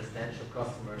off of residential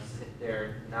customers if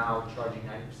they're now charging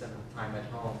 90% of the time at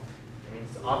home. I mean,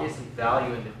 it's obviously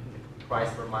value in the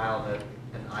price per mile of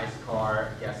an ICE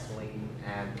car, gasoline,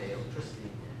 and the electricity.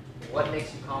 What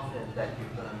makes you confident that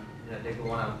you're going to, they're going to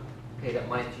want to pay that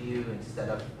money to you instead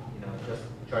of, just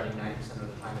charging 90%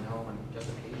 of the time at home and just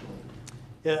occasionally?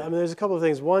 Yeah, I mean, there's a couple of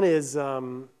things. One is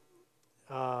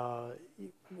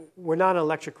we're not an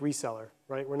electric reseller,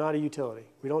 right? We're not a utility.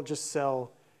 We don't just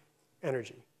sell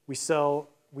energy.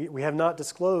 We have not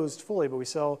disclosed fully, but we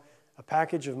sell a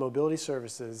package of mobility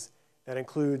services that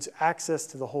includes access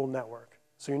to the whole network.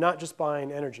 So you're not just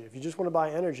buying energy. If you just want to buy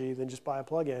energy, then just buy a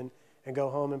plug-in and go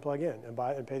home and plug in and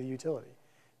pay the utility.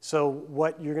 So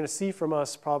what you're going to see from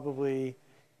us probably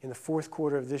in the fourth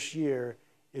quarter of this year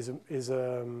is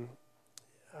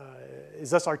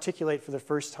us articulate for the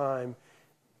first time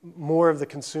more of the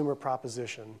consumer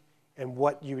proposition and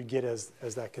what you would get as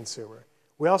that consumer.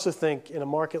 We also think in a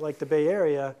market like the Bay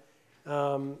Area,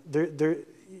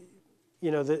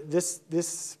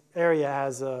 this area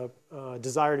has a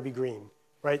desire to be green,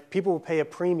 right? People will pay a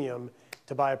premium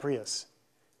to buy a Prius.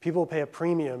 People will pay a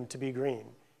premium to be green.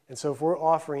 And so if we're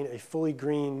offering a fully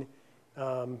green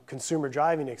consumer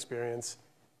driving experience,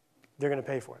 they're going to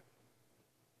pay for it,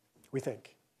 we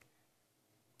think.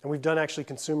 And we've done actually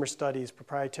consumer studies,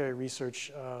 proprietary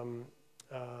research,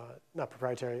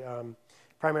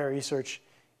 primary research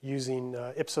using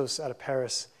Ipsos out of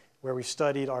Paris, where we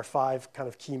studied our 5 kind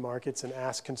of key markets and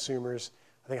asked consumers,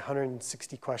 I think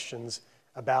 160 questions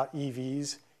about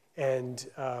EVs. And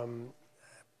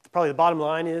probably the bottom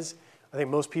line is, I think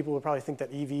most people would probably think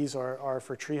that EVs are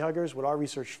for tree huggers. What our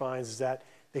research finds is that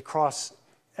they cross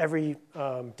every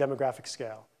demographic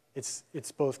scale.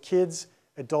 It's both kids,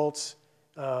 adults,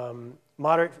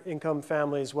 moderate income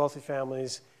families, wealthy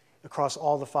families across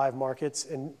all the 5 markets.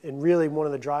 And really one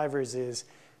of the drivers is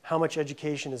how much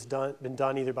education has been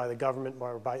done either by the government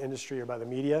or by industry or by the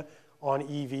media on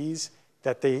EVs,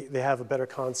 that they have a better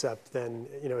concept than,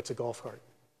 it's a golf cart.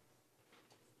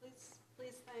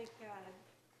 Please thank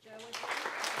Joe.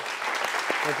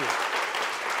 Thank you.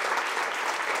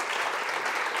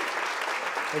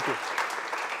 Thank you.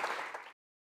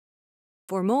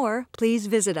 For more, please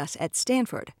visit us at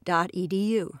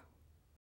stanford.edu.